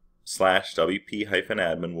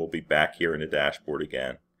 /wp-admin, we'll be back here in the dashboard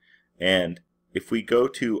again. And if we go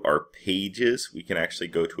to our pages, we can actually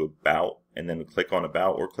go to About and then click on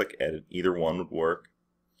About or click Edit. Either one would work.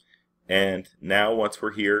 And now once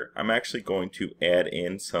we're here, I'm actually going to add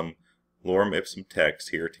in some lorem ipsum text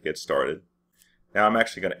here to get started. Now I'm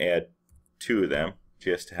actually going to add 2 of them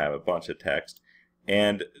just to have a bunch of text.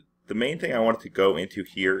 And the main thing I wanted to go into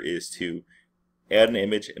here is to add an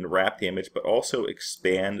image and wrap the image, but also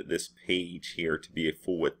expand this page here to be a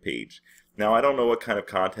full width page. Now I don't know what kind of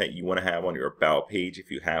content you want to have on your About page. If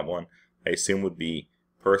you have one, I assume would be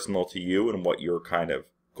personal to you and what your kind of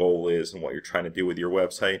goal is and what you're trying to do with your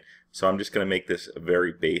website. So I'm just going to make this a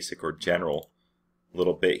very basic or general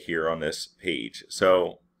little bit here on this page.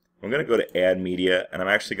 So I'm going to go to Add Media, and I'm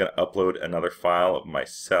actually going to upload another file of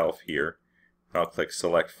myself here. I'll click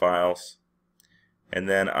Select Files, and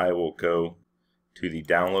then I will go to the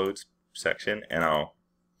Downloads section and I'll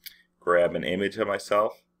grab an image of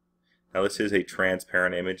myself. Now this is a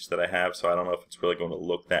transparent image that I have, so I don't know if it's really going to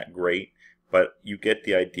look that great, but you get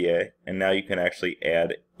the idea. And now you can actually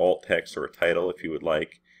add alt text or a title if you would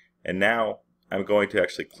like. And now I'm going to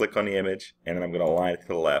actually click on the image and then I'm going to align it to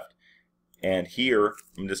the left. And here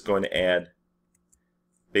I'm just going to add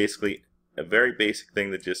basically a very basic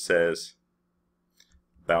thing that just says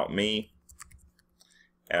About Me,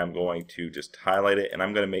 and I'm going to just highlight it, and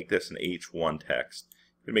I'm going to make this an H1 text.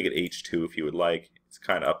 You can make it H2 if you would like. It's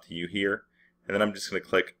kind of up to you here. And then I'm just going to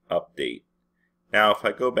click Update. Now if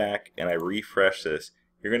I go back and I refresh this,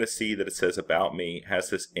 you're going to see that it says About Me, has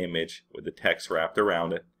this image with the text wrapped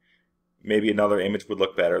around it. Maybe another image would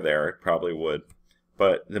look better there, it probably would.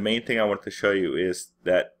 But the main thing I wanted to show you is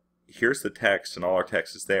that here's the text and all our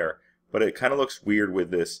text is there, but it kind of looks weird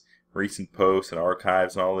with this recent posts and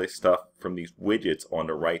archives and all this stuff from these widgets on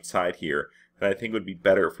the right side here. And I think it would be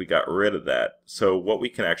better if we got rid of that. So what we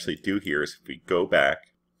can actually do here is if we go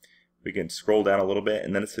back, we can scroll down a little bit,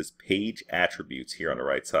 and then it says Page Attributes here on the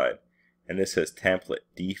right side. And this says Template,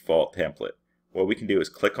 Default Template. What we can do is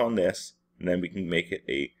click on this, and then we can make it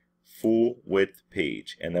a full width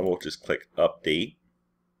page. And then we'll just click Update.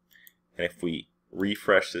 And if we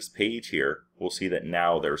refresh this page here, we'll see that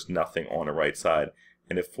now there's nothing on the right side.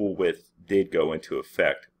 And if full width did go into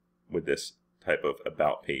effect with this type of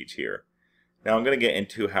About page here. Now I'm going to get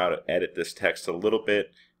into how to edit this text a little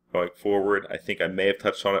bit going forward. I think I may have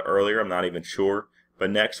touched on it earlier, I'm not even sure. But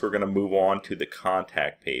next we're going to move on to the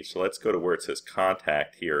contact page. So let's go to where it says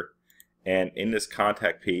Contact here. And in this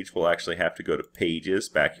contact page we'll actually have to go to Pages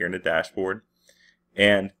back here in the dashboard.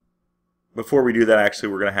 And before we do that, actually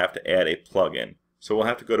we're going to have to add a plugin. So we'll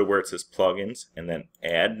have to go to where it says Plugins and then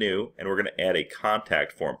Add New, and we're going to add a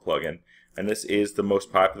Contact Form plugin. And this is the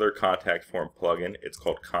most popular contact form plugin. It's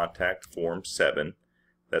called Contact Form 7.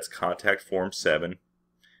 That's Contact Form 7.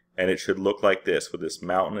 And it should look like this with this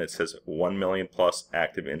mountain. It says 1 million plus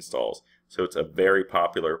active installs. So it's a very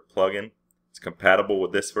popular plugin. It's compatible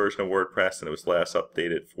with this version of WordPress, and it was last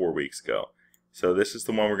updated 4 weeks ago. So this is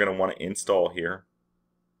the one we're going to want to install here.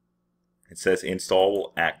 It says Install,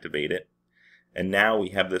 will activate it. And now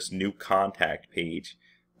we have this new contact page,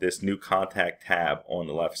 this new contact tab on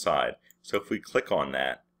the left side. So if we click on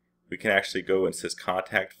that, we can actually go and it says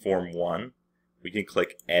Contact Form 1. We can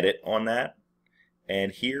click Edit on that.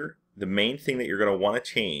 And here, the main thing that you're going to want to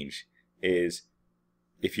change is,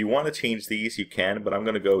 if you want to change these, you can, but I'm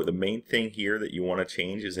going to go, the main thing here that you want to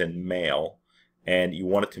change is in Mail. And you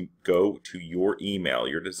want it to go to your email,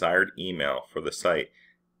 your desired email for the site.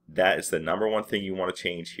 That is the #1 thing you want to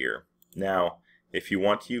change here. Now, if you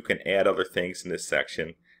want to, you can add other things in this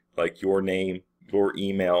section, like your name, your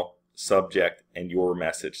email, subject, and your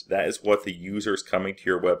message. That is what the users coming to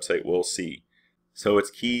your website will see. So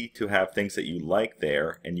it's key to have things that you like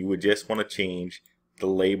there, and you would just want to change the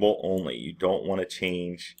label only. You don't want to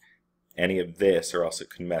change any of this or else it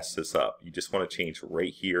can mess this up. You just want to change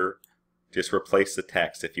right here. Just replace the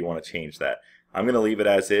text if you want to change that. I'm going to leave it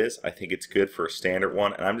as is. I think it's good for a standard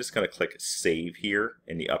one, and I'm just going to click Save here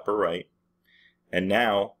in the upper right. And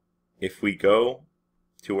now, if we go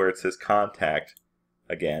to where it says Contact,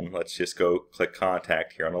 again, let's just go click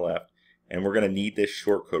Contact here on the left, and we're going to need this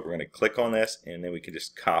shortcode. We're going to click on this, and then we can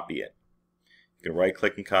just copy it. You can right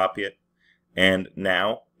click and copy it. And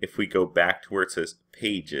now if we go back to where it says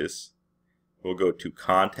pages, we'll go to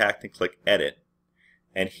contact and click edit.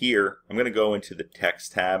 And here I'm going to go into the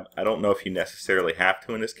text tab. I don't know if you necessarily have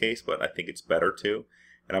to in this case, but I think it's better to.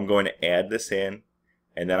 And I'm going to add this in,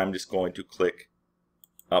 and then I'm just going to click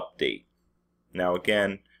update. Now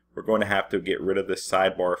again, we're going to have to get rid of this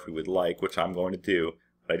sidebar if we would like, which I'm going to do.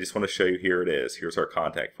 But I just want to show you, here it is. Here's our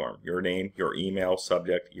contact form. Your name, your email,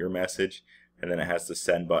 subject, your message, and then it has the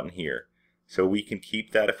send button here. So we can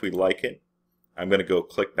keep that if we like it. I'm going to go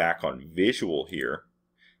click back on visual here.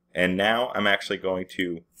 And now I'm actually going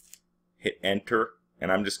to hit enter,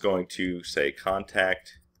 and I'm just going to say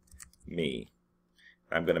contact me.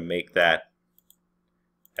 I'm going to make that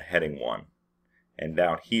a heading 1. And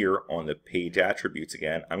down here on the page attributes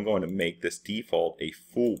again, I'm going to make this default a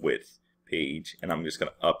full width page, and I'm just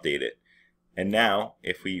going to update it. And now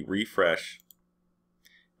if we refresh,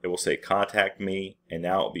 it will say contact me, and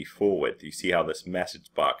now it'll be full width. You see how this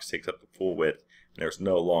message box takes up the full width, and there's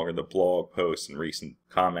no longer the blog posts and recent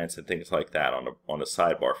comments and things like that on the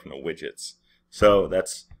sidebar from the widgets. So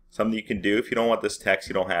that's something you can do. If you don't want this text,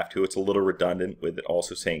 you don't have to. It's a little redundant with it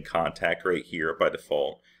also saying contact right here by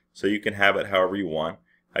default. So you can have it however you want.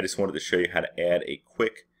 I just wanted to show you how to add a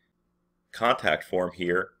quick contact form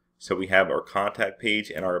here. So we have our contact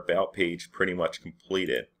page and our about page pretty much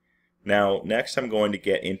completed. Now next I'm going to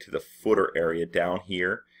get into the footer area down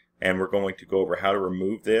here, and we're going to go over how to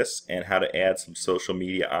remove this and how to add some social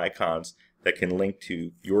media icons that can link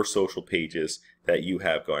to your social pages that you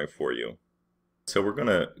have going for you. So we're going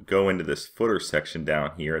to go into this footer section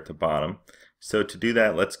down here at the bottom. So to do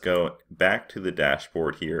that, let's go back to the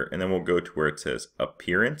dashboard here, and then we'll go to where it says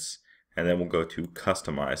appearance, and then we'll go to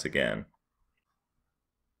customize again.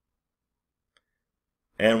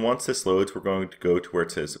 And once this loads, we're going to go to where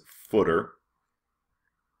it says footer.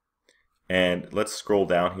 And let's scroll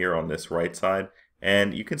down here on this right side,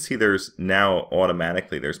 and you can see there's now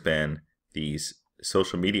automatically there's been these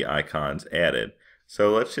social media icons added.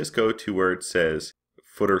 So let's just go to where it says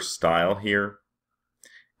footer style here,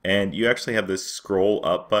 and you actually have this scroll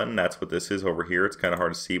up button. That's what this is over here. It's kind of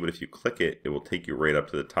hard to see, but if you click it, it will take you right up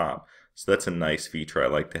to the top. So that's a nice feature I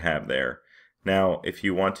like to have there. Now if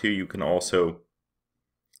you want to, you can also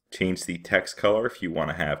change the text color if you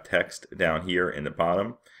want to have text down here in the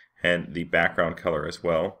bottom, and the background color as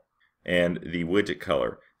well, and the widget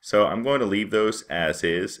color. So I'm going to leave those as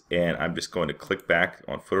is, and I'm just going to click back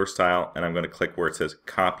on footer style, and I'm going to click where it says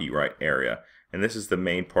copyright area. And this is the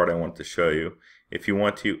main part I want to show you. If you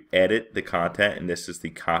want to edit the content, and this is the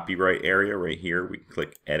copyright area right here, we can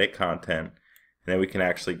click edit content, and then we can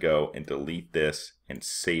actually go and delete this and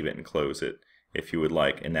save it and close it if you would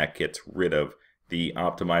like, and that gets rid of the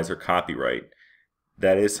optimizer copyright.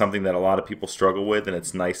 That is something that a lot of people struggle with, and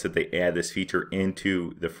it's nice that they add this feature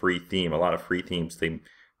into the free theme. A lot of free themes, they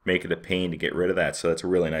make it a pain to get rid of that, so that's a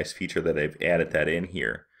really nice feature that they've added that in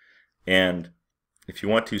here. And if you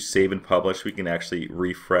want to save and publish, we can actually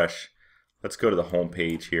refresh. Let's go to the home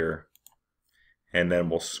page here, and then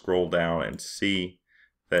we'll scroll down and see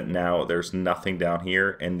that now there's nothing down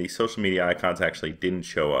here, and the social media icons actually didn't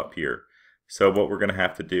show up here. So what we're going to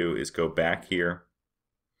have to do is go back here,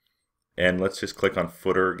 and let's just click on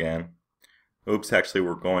footer again. Oops, actually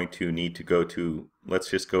we're going to need to go to, let's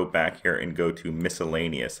just go back here and go to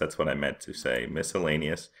miscellaneous. That's what I meant to say,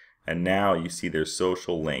 miscellaneous. And now you see there's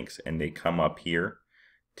social links, and they come up here.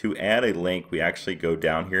 To add a link, we actually go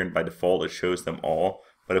down here, and by default it shows them all.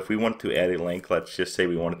 But if we want to add a link, let's just say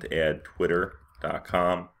we wanted to add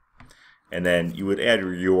twitter.com, and then you would add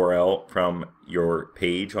your URL from your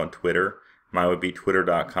page on Twitter. Mine would be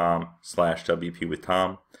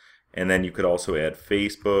twitter.com/WPWithTom. And then you could also add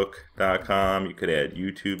facebook.com, you could add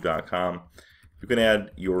youtube.com. You can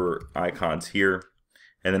add your icons here,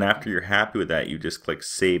 and then after you're happy with that, you just click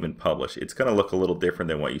save and publish. It's going to look a little different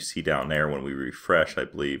than what you see down there when we refresh, I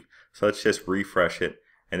believe. So let's just refresh it,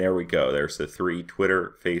 and there we go. There's the three: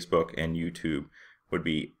 Twitter, Facebook, and YouTube would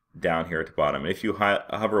be down here at the bottom. And if you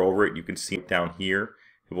hover over it, you can see it down here.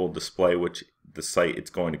 It will display which the site it's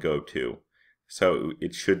going to go to. So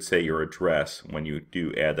it should say your address when you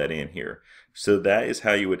do add that in here. So that is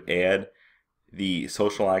how you would add the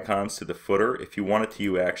social icons to the footer. If you wanted to,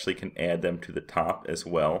 you actually can add them to the top as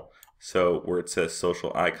well. So where it says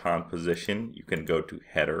social icon position, you can go to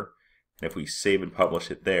header. And if we save and publish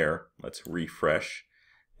it there, let's refresh.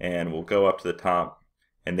 And we'll go up to the top,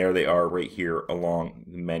 and there they are right here along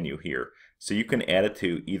the menu here. So you can add it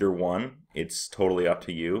to either one. It's totally up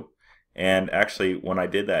to you. And actually, when I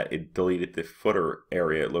did that, it deleted the footer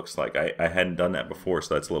area, it looks like. I hadn't done that before,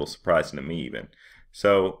 so that's a little surprising to me even.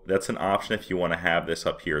 So that's an option if you want to have this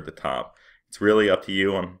up here at the top. It's really up to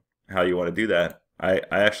you on how you want to do that. I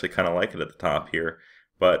actually kind of like it at the top here,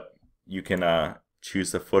 but you can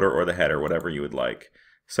choose the footer or the header, whatever you would like.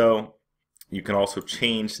 So you can also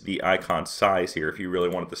change the icon size here if you really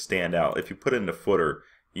want it to stand out. If you put it in the footer,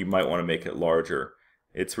 you might want to make it larger.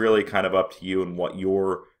 It's really kind of up to you and what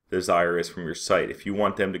your desire is from your site. If you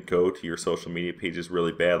want them to go to your social media pages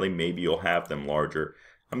really badly, maybe you'll have them larger.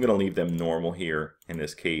 I'm going to leave them normal here in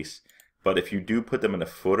this case. But if you do put them in a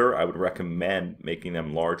footer, I would recommend making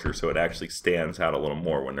them larger so it actually stands out a little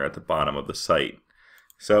more when they're at the bottom of the site.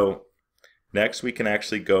 So next we can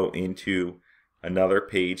actually go into another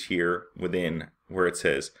page here within where it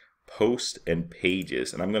says post and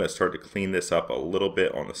pages. And I'm going to start to clean this up a little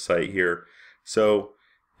bit on the site here. So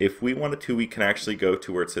if we wanted to, we can actually go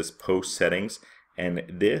to where it says post settings, and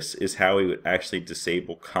this is how we would actually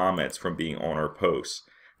disable comments from being on our posts.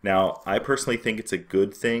 Now, I personally think it's a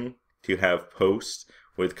good thing to have posts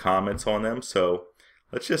with comments on them, so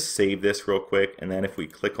let's just save this real quick, and then if we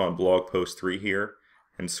click on blog post 3 here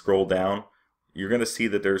and scroll down, you're going to see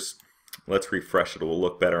that there's, let's refresh it, it will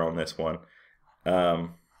look better on this one. And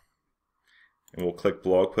we'll click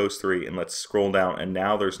blog post 3 and let's scroll down, and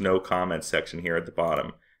now there's no comment section here at the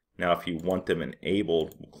bottom. Now if you want them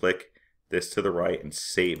enabled, we'll click this to the right and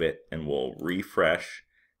save it, and we'll refresh,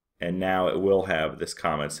 and now it will have this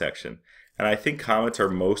comment section. And I think comments are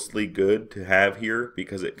mostly good to have here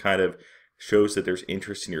because it kind of shows that there's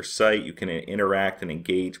interest in your site. You can interact and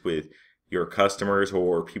engage with your customers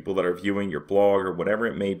or people that are viewing your blog or whatever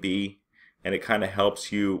it may be, and it kind of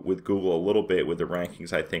helps you with Google a little bit with the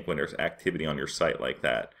rankings, I think, when there's activity on your site like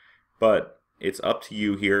that. But it's up to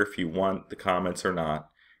you here if you want the comments or not.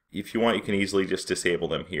 If you want, you can easily just disable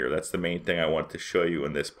them here. That's the main thing I wanted to show you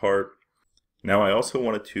in this part. Now I also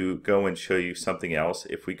wanted to go and show you something else.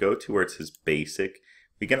 If we go to where it says basic,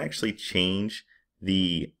 we can actually change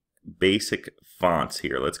the basic fonts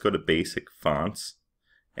here. Let's go to basic fonts.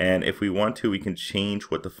 And if we want to, we can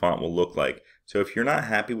change what the font will look like. So if you're not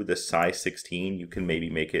happy with the size 16, you can maybe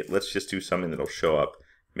make it, let's just do something that'll show up,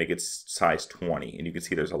 make it size 20. And you can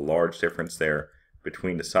see there's a large difference there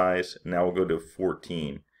between the size. Now we'll go to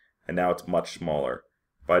 14. And now it's much smaller.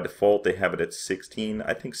 By default, they have it at 16.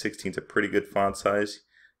 I think 16 is a pretty good font size.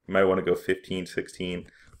 You might want to go 15, 16.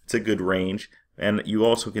 It's a good range. And you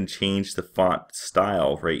also can change the font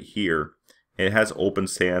style right here. It has open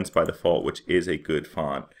sans by default, which is a good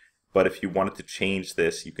font. But if you wanted to change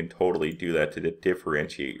this, you can totally do that to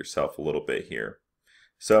differentiate yourself a little bit here.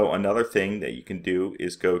 So another thing that you can do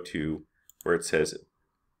is go to where it says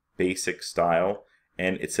basic style.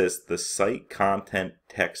 And it says the site content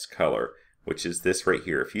text color, which is this right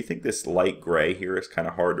here. If you think this light gray here is kind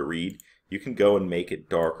of hard to read, you can go and make it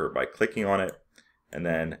darker by clicking on it and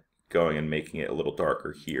then going and making it a little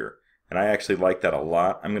darker here. And I actually like that a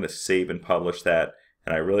lot. I'm going to save and publish that,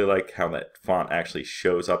 and I really like how that font actually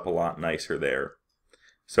shows up a lot nicer there.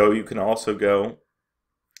 So you can also go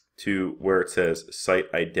to where it says site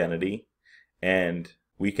identity, and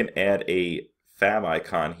we can add a fab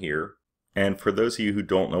icon here. And for those of you who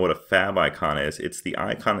don't know what a fab icon is, it's the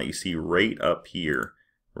icon that you see right up here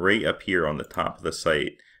on the top of the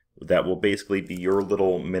site. That will basically be your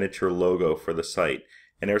little miniature logo for the site.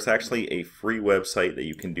 And there's actually a free website that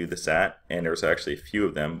you can do this at, and there's actually a few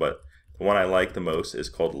of them, but the one I like the most is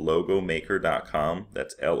called logomaker.com.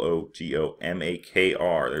 That's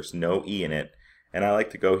Logomakr. There's no E in it. And I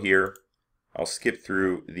like to go here, I'll skip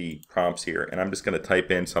through the prompts here, and I'm just going to type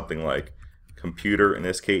in something like computer in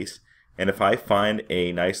this case. And if I find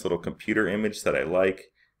a nice little computer image that I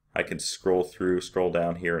like, I can scroll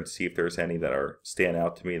down here and see if there's any that stand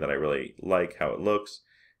out to me that I really like how it looks.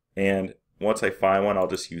 And once I find one, I'll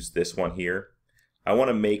just use this one here. I want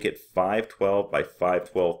to make it 512 by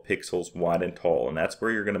 512 pixels wide and tall, and that's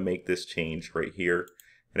where you're going to make this change right here.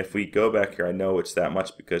 And if we go back here, I know it's that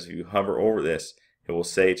much because if you hover over this, it will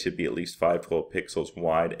say it should be at least 512 pixels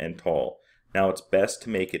wide and tall. Now it's best to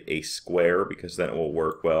make it a square because then it will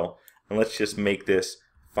work well. And let's just make this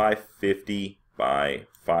 550 by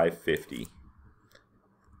 550.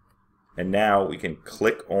 And now we can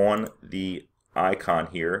click on the icon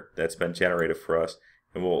here that's been generated for us,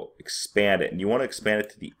 and we'll expand it. And you want to expand it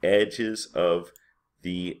to the edges of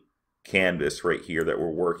the canvas right here that we're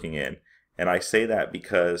working in. And I say that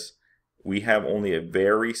because we have only a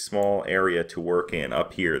very small area to work in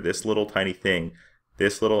up here. This little tiny thing,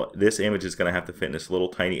 this image is going to have to fit in this little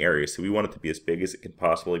tiny area. So we want it to be as big as it can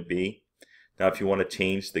possibly be. Now if you want to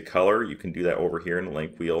change the color, you can do that over here in the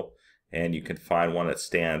link wheel. and you can find one that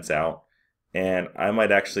stands out. And I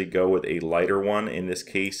might actually go with a lighter one in this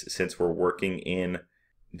case, since we're working in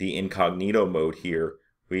the incognito mode here.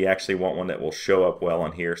 We actually want one that will show up well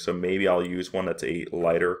on here, so maybe I'll use one that's a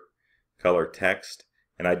lighter color text.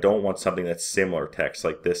 And I don't want something that's similar text,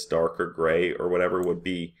 like this darker gray or whatever would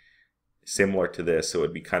be similar to this, so it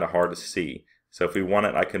would be kind of hard to see. So if we want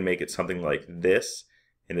it, I can make it something like this,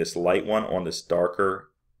 and this light one on this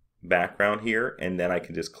darker background here, and then I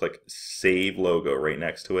can just click Save Logo right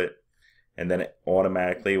next to it, and then it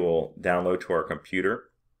automatically will download to our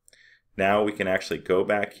computer. Now we can actually go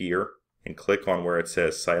back here and click on where it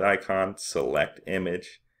says Site Icon, select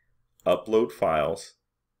Image, Upload Files,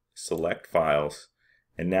 select Files,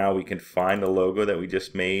 and now we can find the logo that we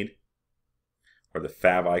just made, or the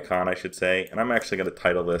fav icon I should say, and I'm actually going to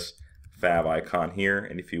title this fav icon here,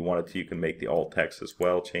 and if you wanted to, you can make the alt text as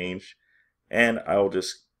well change. And I'll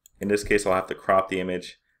just, in this case, I'll have to crop the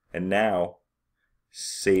image, and now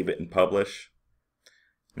save it and publish.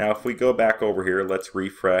 Now if we go back over here, let's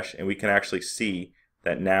refresh, and we can actually see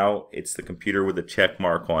that now it's the computer with the check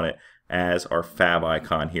mark on it as our fav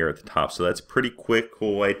icon here at the top. So that's a pretty quick,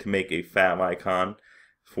 cool way to make a fav icon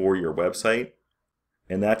for your website.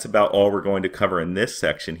 And that's about all we're going to cover in this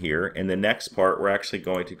section here. In the next part, we're actually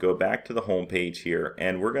going to go back to the home page here,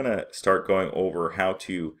 and we're going to start going over how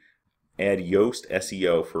to add Yoast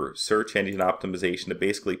SEO for search engine optimization to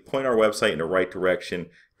basically point our website in the right direction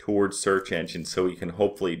towards search engines, so we can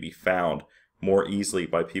hopefully be found more easily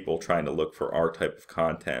by people trying to look for our type of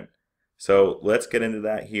content. So let's get into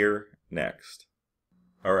that here next.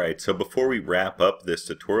 Alright, so before we wrap up this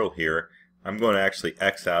tutorial here, I'm going to actually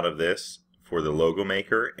X out of this for the logo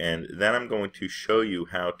maker, and then I'm going to show you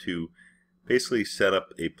how to basically set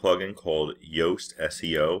up a plugin called Yoast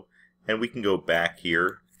SEO, and we can go back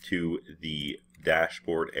here to the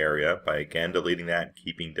dashboard area by again deleting that and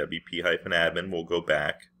keeping WP-admin. We'll go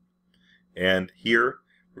back, and here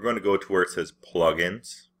we're going to go to where it says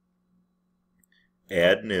plugins,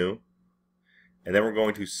 add new, and then we're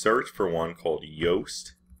going to search for one called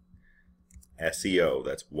Yoast SEO.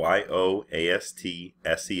 That's Y-O-A-S-T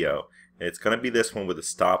SEO. And it's going to be this one with a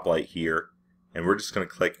stoplight here, and we're just going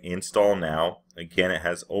to click install now. Again, it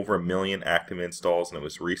has over 1 million active installs, and it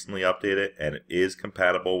was recently updated, and it is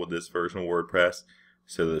compatible with this version of WordPress.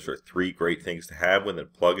 So those are 3 great things to have with a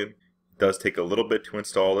plugin. It does take a little bit to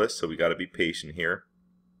install this, so we got to be patient here.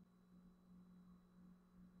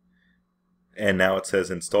 And now it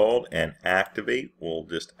says installed and activate. We'll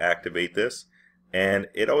just activate this. And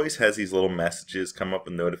it always has these little messages come up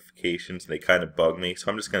with notifications. They kind of bug me,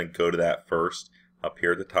 so I'm just going to go to that first up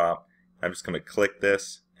here at the top. I'm just going to click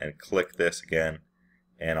this and click this again,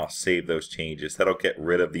 and I'll save those changes. That'll get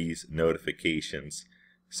rid of these notifications.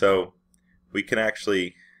 So we can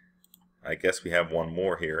actually, I guess we have one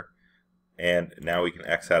more here, and now we can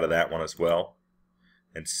X out of that one as well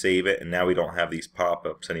and save it, and now we don't have these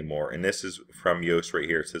pop-ups anymore. And this is from Yoast right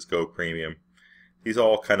here. It says Go Premium. These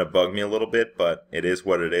all kind of bug me a little bit, but it is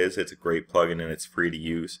what it is. It's a great plugin and it's free to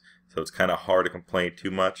use, so it's kind of hard to complain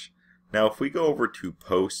too much. Now if we go over to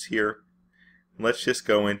posts here, let's just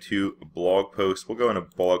go into blog post. We'll go into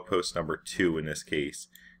blog post number 2 in this case,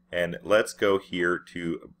 and let's go here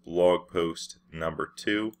to blog post number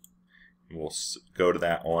 2. We'll go to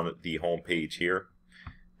that on the home page here,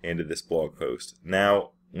 into this blog post.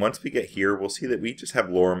 Now once we get here, we'll see that we just have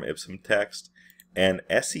lorem ipsum text. And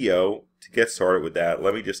SEO, to get started with that,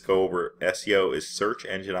 let me just go over SEO is search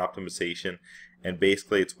engine optimization, and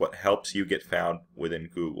basically it's what helps you get found within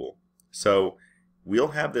Google. So we'll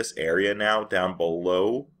have this area now down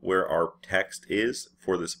below where our text is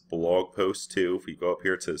for this blog post 2. If we go up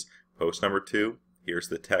here, it says post number 2. Here's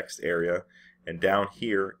the text area, and down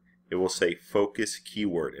here it will say focus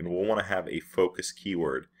keyword, and we'll want to have a focus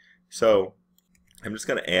keyword. So I'm just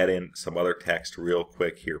going to add in some other text real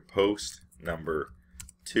quick here. Post number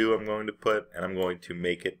 2 I'm going to put, and I'm going to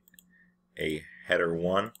make it a header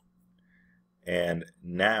 1. And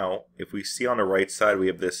now if we see on the right side, we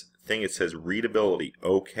have this thing, it says readability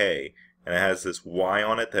okay, and it has this Y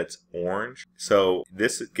on it that's orange. So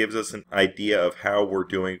this gives us an idea of how we're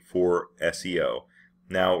doing for SEO.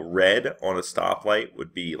 Now red on a stoplight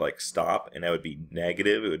would be like stop, and that would be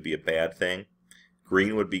negative. It would be a bad thing.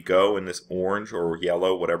 Green would be go, and this orange or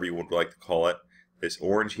yellow, whatever you would like to call it, this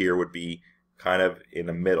orange here would be kind of in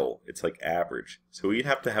the middle. It's like average. So we'd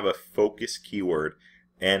have to have a focus keyword.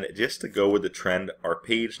 And just to go with the trend, our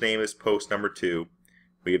page name is post number 2.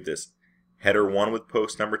 We have this header 1 with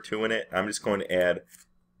post number 2 in it. I'm just going to add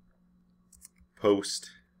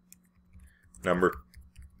post number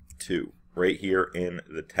 2 right here in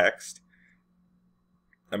the text.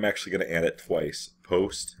 I'm actually going to add it twice.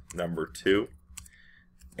 Post number 2.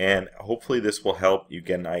 And hopefully this will help you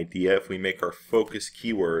get an idea. If we make our focus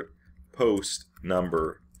keyword post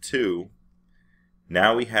number 2,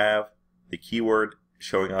 now we have the keyword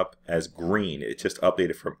showing up as green. It just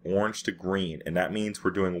updated from orange to green, and that means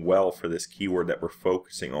we're doing well for this keyword that we're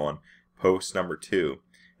focusing on, post number 2.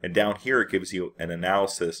 And down here it gives you an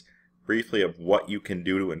analysis briefly of what you can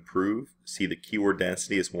do to improve. See, the keyword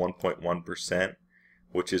density is 1.1%,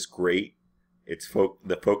 which is great. It's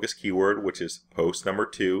the focus keyword, which is post number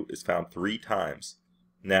 2, is found 3 times.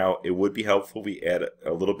 Now, it would be helpful if we add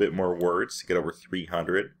a little bit more words to get over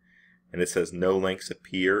 300. And it says no links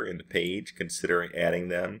appear in the page, considering adding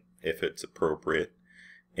them if it's appropriate.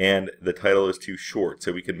 And the title is too short,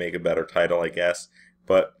 so we could make a better title, I guess.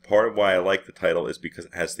 But part of why I like the title is because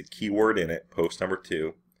it has the keyword in it, post number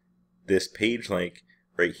 2. This page link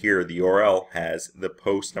right here, the URL, has the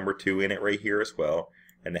post number 2 in it right here as well.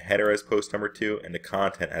 And the header has post number 2, and the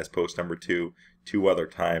content has post number 2 2 other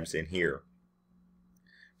times in here.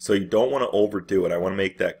 So you don't want to overdo it. I want to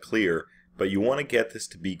make that clear. But you want to get this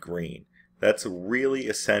to be green. That's really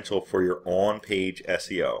essential for your on-page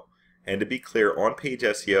SEO. And to be clear, on-page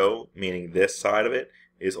SEO, meaning this side of it,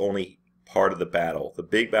 is only part of the battle. The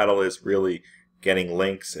big battle is really getting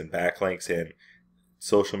links and backlinks and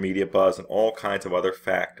social media buzz and all kinds of other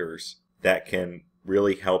factors that can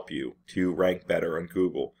really help you to rank better on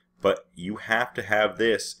Google. But you have to have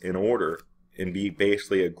this in order and be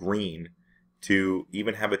basically a green to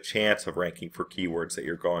even have a chance of ranking for keywords that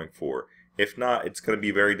you're going for. If not, it's going to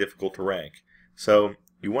be very difficult to rank. So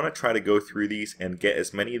you want to try to go through these and get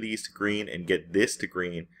as many of these to green and get this to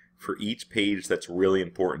green for each page that's really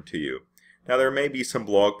important to you. Now, there may be some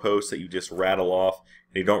blog posts that you just rattle off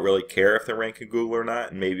and you don't really care if they're ranking Google or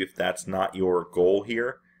not, and maybe if that's not your goal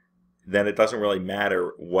here, then it doesn't really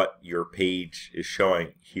matter what your page is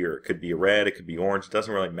showing here. It could be red, it could be orange, it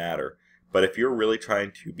doesn't really matter. But if you're really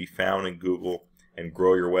trying to be found in Google and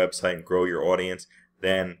grow your website and grow your audience,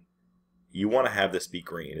 then you want to have this be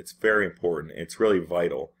green. It's very important. It's really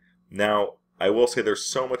vital. Now, I will say there's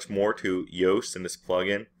so much more to Yoast and this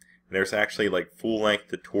plugin. And there's actually like full-length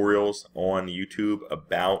tutorials on YouTube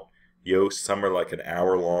about Yoast. Some are like an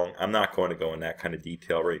hour long. I'm not going to go in that kind of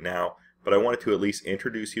detail right now, but I wanted to at least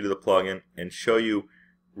introduce you to the plugin and show you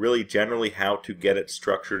really generally how to get it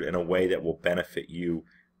structured in a way that will benefit you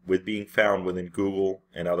with being found within Google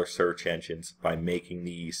and other search engines by making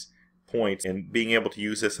these points and being able to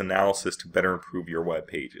use this analysis to better improve your web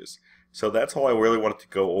pages. So that's all I really wanted to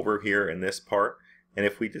go over here in this part. And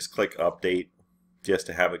if we just click update just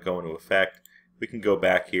to have it go into effect, we can go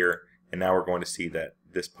back here, and now we're going to see that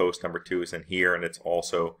this post number 2 is in here, and it's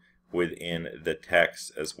also within the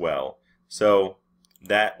text as well. So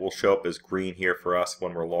that will show up as green here for us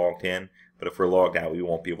when we're logged in, but if we're logged out, we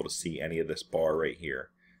won't be able to see any of this bar right here.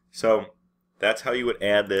 So that's how you would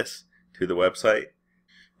add this to the website.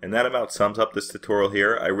 And that about sums up this tutorial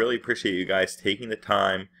here. I really appreciate you guys taking the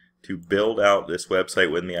time to build out this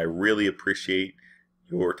website with me. I really appreciate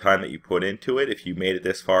your time that you put into it. If you made it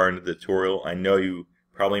this far into the tutorial, I know you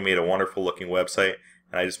probably made a wonderful looking website,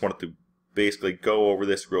 and I just wanted to basically go over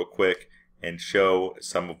this real quick and show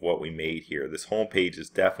some of what we made here. This home page is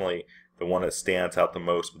definitely the one that stands out the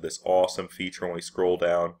most with this awesome feature when we scroll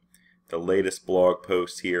down. The latest blog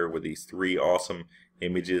post here with these 3 awesome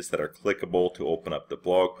images that are clickable to open up the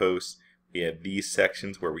blog posts. We have these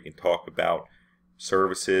sections where we can talk about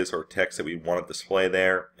services or text that we want to display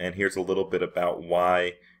there. And here's a little bit about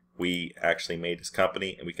why we actually made this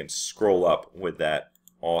company, and we can scroll up with that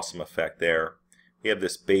awesome effect there. We have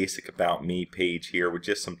this basic about me page here with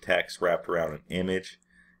just some text wrapped around an image.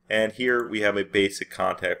 And here we have a basic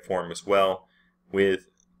contact form as well with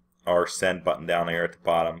our send button down there at the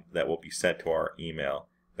bottom that will be sent to our email,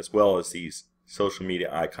 as well as these social media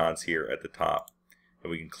icons here at the top.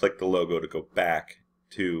 And we can click the logo to go back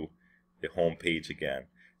to the home page again.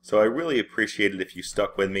 So I really appreciate it if you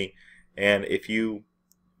stuck with me, and if you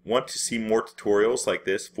want to see more tutorials like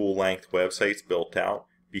this, full-length websites built out,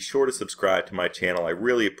 be sure to subscribe to my channel. I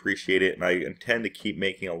really appreciate it, and I intend to keep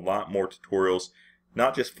making a lot more tutorials,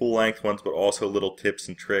 not just full-length ones, but also little tips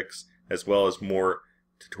and tricks, as well as more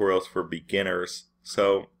tutorials for beginners.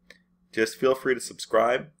 So just feel free to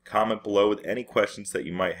subscribe, comment below with any questions that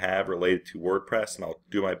you might have related to WordPress, and I'll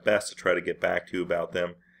do my best to try to get back to you about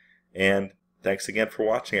them. And thanks again for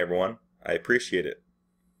watching, everyone. I appreciate it.